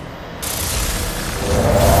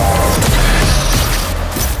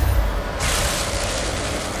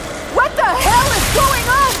 What the hell is going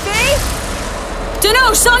on, V?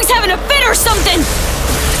 Dunno, Song's having a fit or something!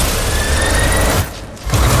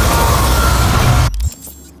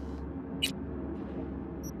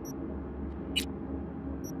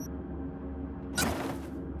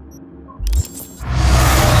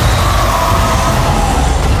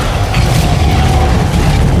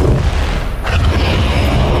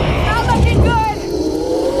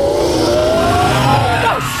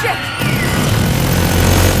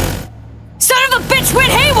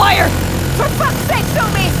 For fuck's sake,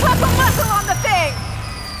 Sumi! Slap a muzzle on the thing!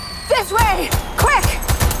 This way! Quick!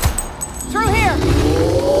 Through here! Do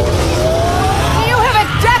you have a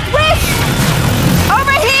death wish?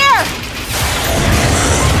 Over here!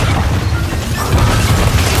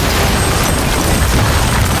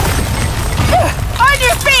 On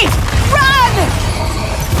your feet! Run!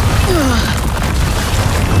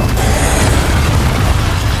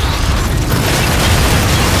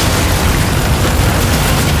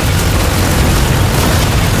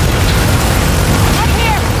 Up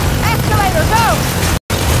here! Escalator, go!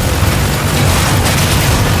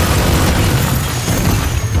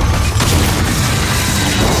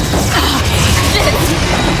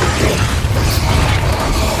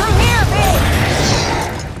 Through here, B!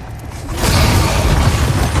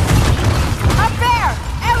 Up there!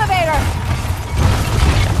 Elevator!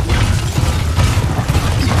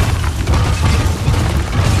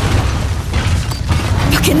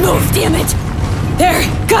 Fucking move, damn it! There,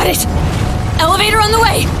 got it! Elevator on the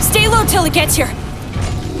way! Stay low till it gets here.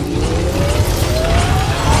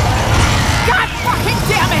 God fucking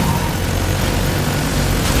damn it!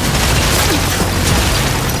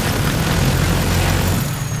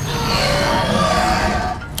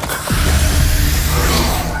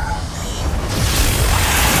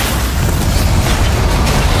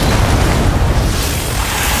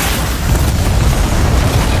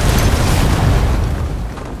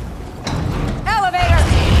 Elevator!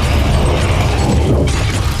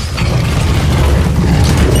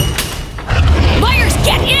 Myers,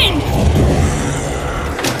 get in!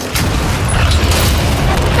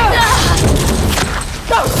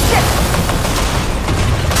 Oh shit!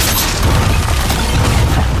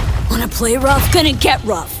 Wanna play rough? Gonna get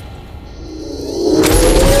rough.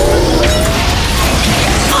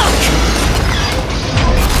 Fuck!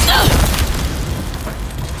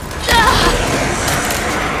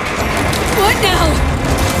 What now?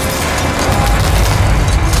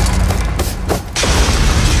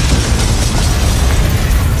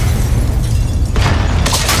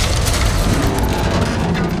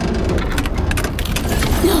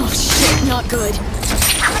 Oh shit, not good.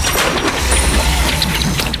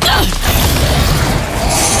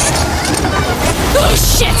 Oh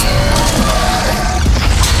shit!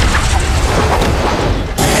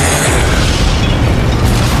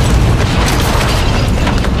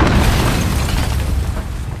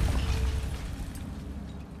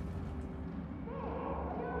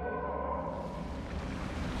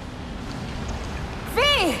 V!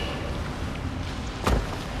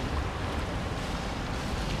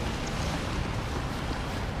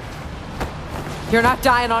 You're not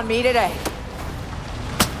dying on me today.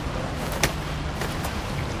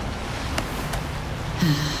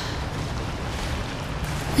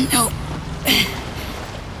 No.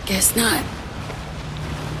 Guess not.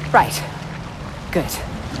 Right. Good.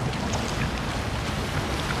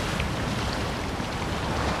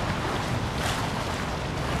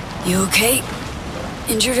 You okay?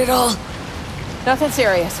 Injured at all? Nothing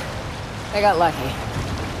serious. I got lucky.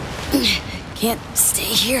 Can't stay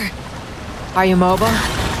here. Are you mobile?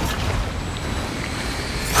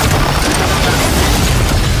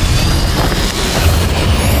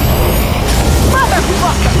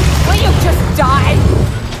 Motherfucker! Will you just die?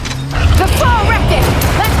 The fall wrecked it!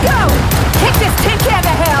 Let's go! Kick this tin can to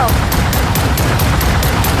hell!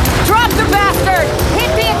 Drop the bastard!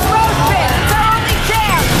 Hit the exposed bit! It's our only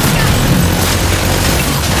chance!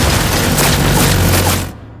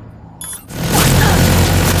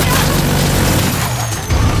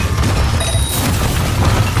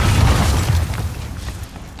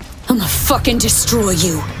 I'ma fucking destroy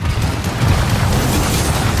you.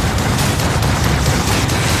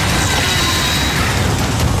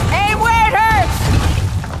 Aim where it hurts!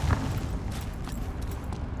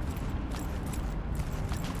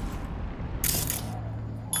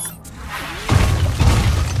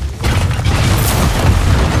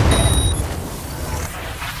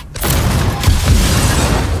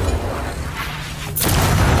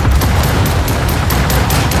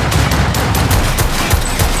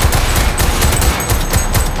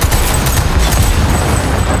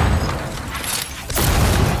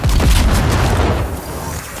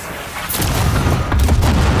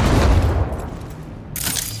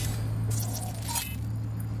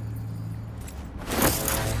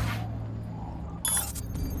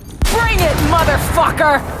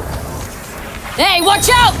 Motherfucker! Hey, watch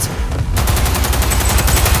out!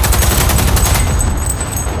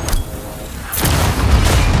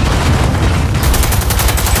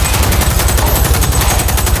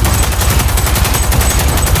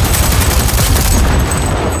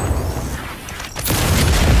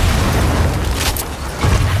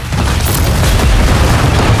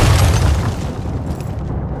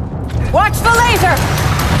 Watch the laser!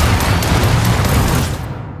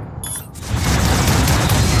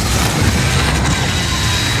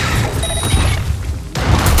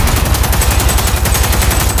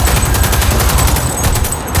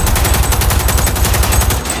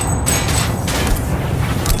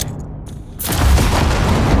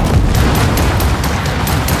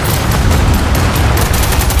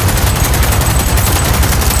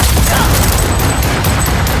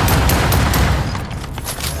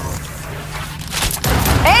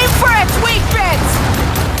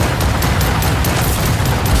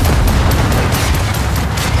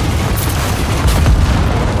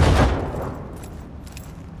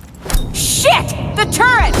 The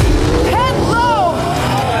turret! Head low!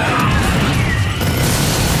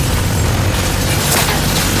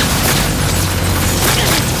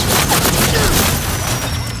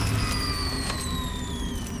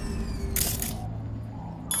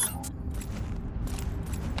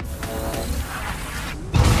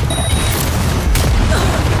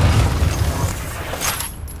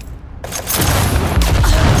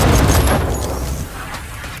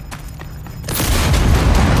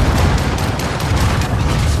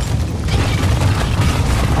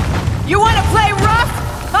 You want to play rough?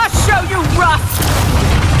 I'll show you rough!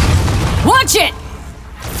 Watch it!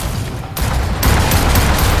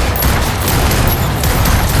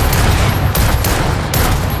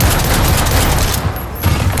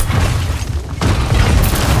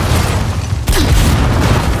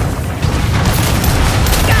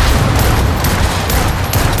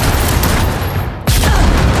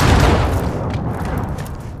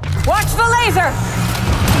 Watch the laser!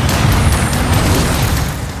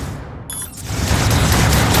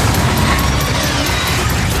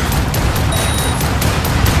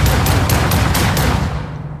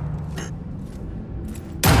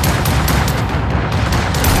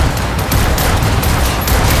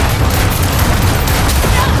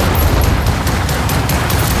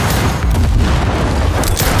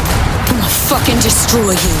 Fucking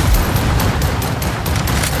destroy you.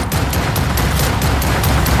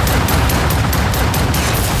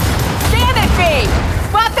 Stand it, V!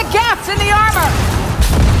 Spot the gaps in the armor!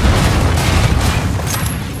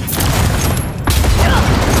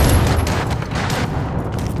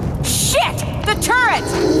 Shit! The turret!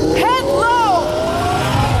 Head low!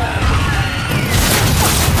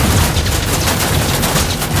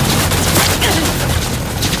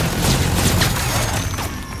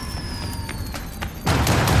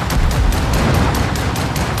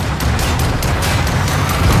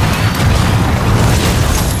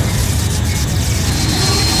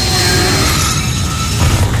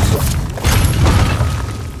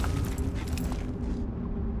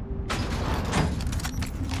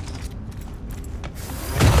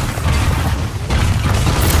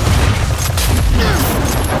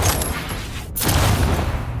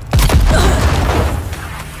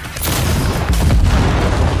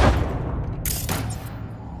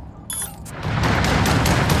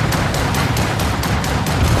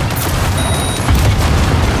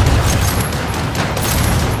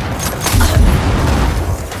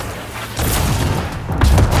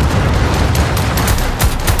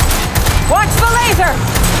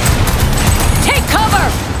 Take cover!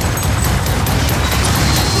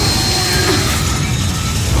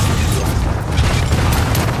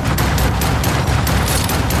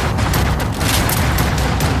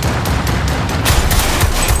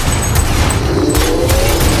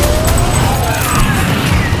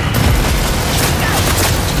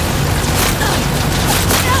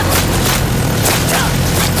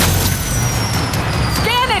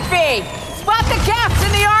 Scan it, V! Spot the gaps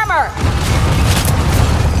in the armor!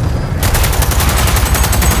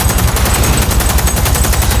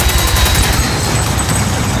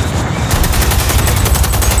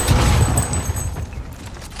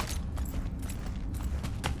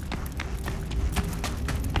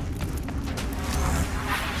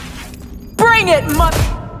 Bring it,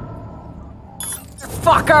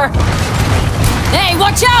 fucker! Hey,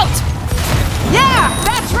 watch out! Yeah,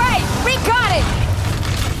 that's right! We got it!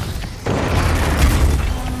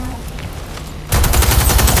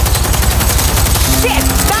 Shit!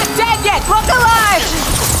 Not dead yet! Look alive!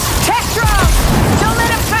 Tech drone! Don't let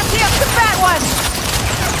him cut you up the fat one!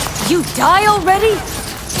 You die already?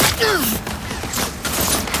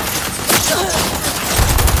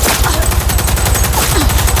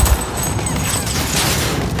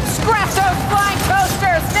 Scrap those flying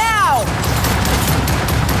coasters now!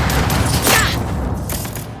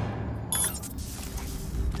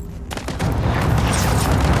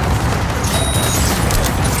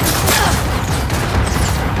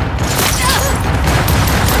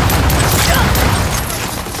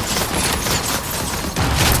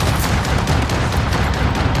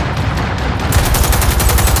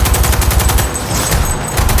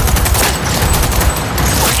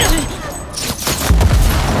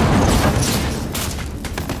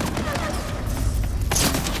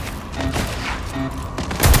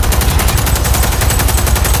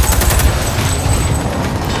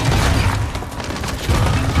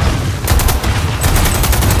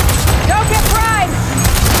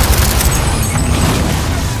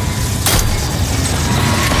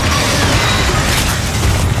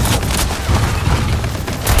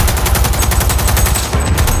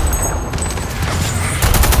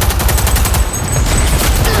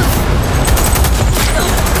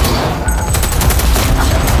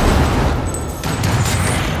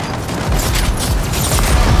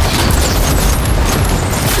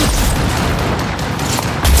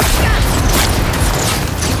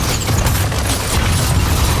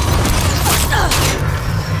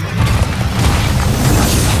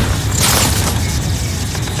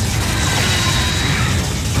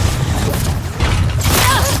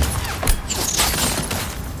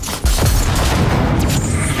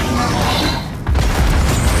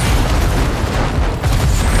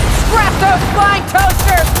 those flying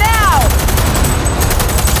toasters now!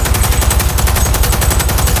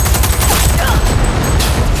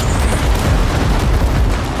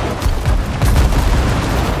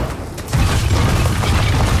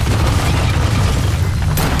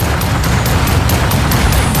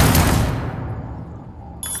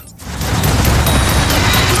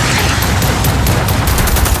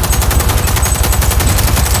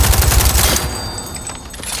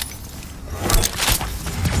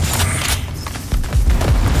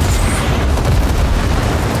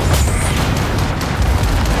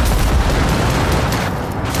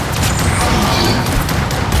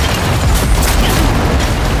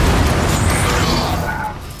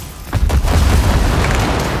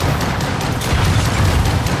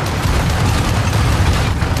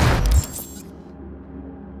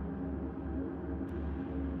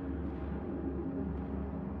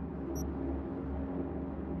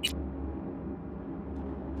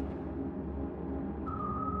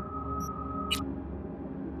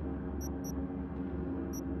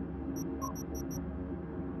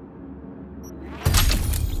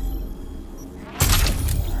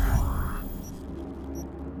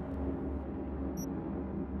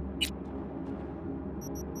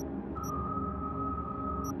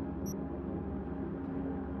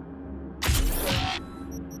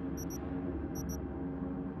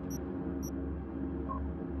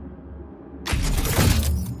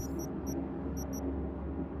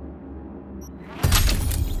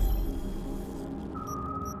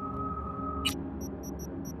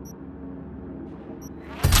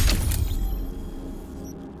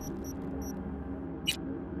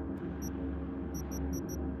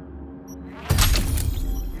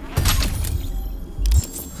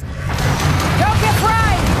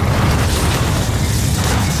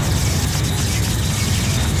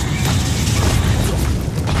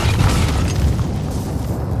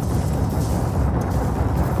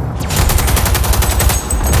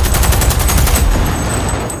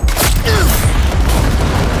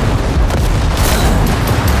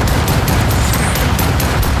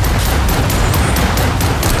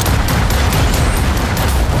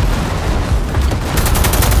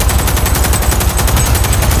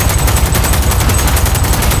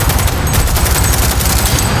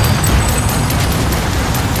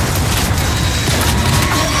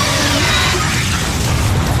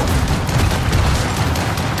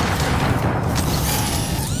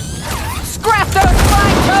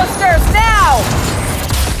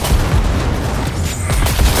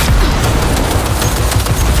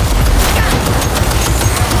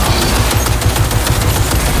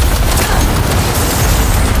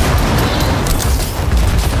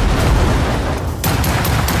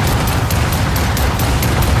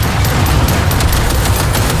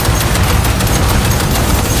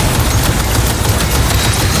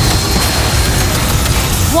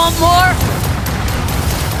 Want more?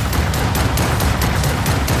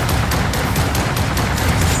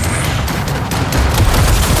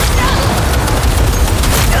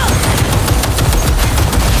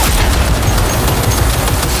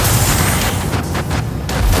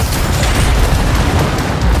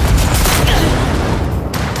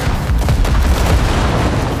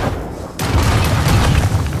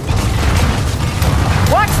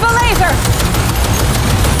 Watch the laser!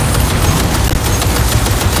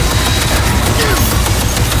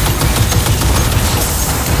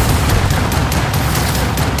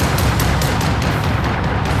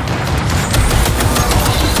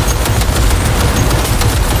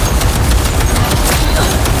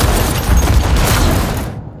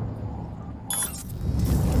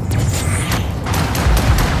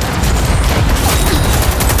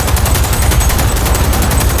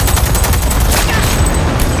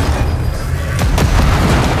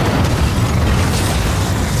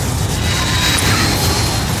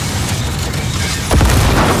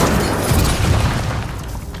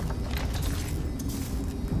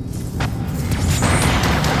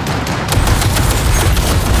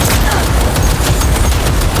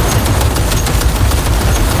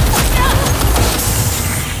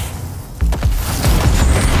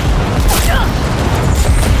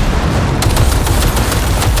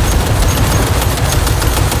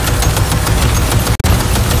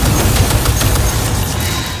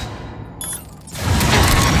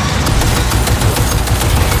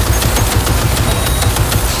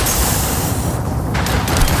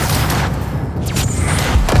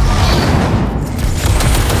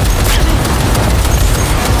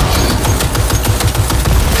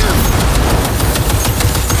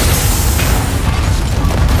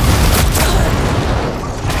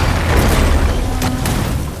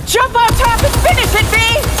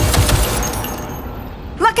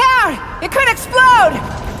 out! It could explode!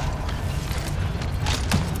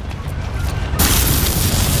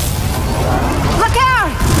 Look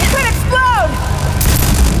out! It could explode!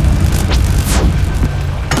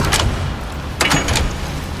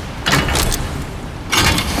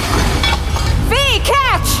 V,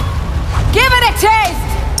 catch! Give it a taste!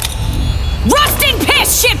 Rusting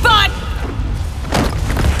piss, shitbot!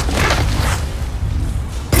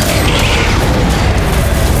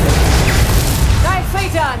 Nicely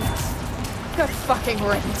done. Good fucking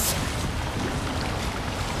riddance.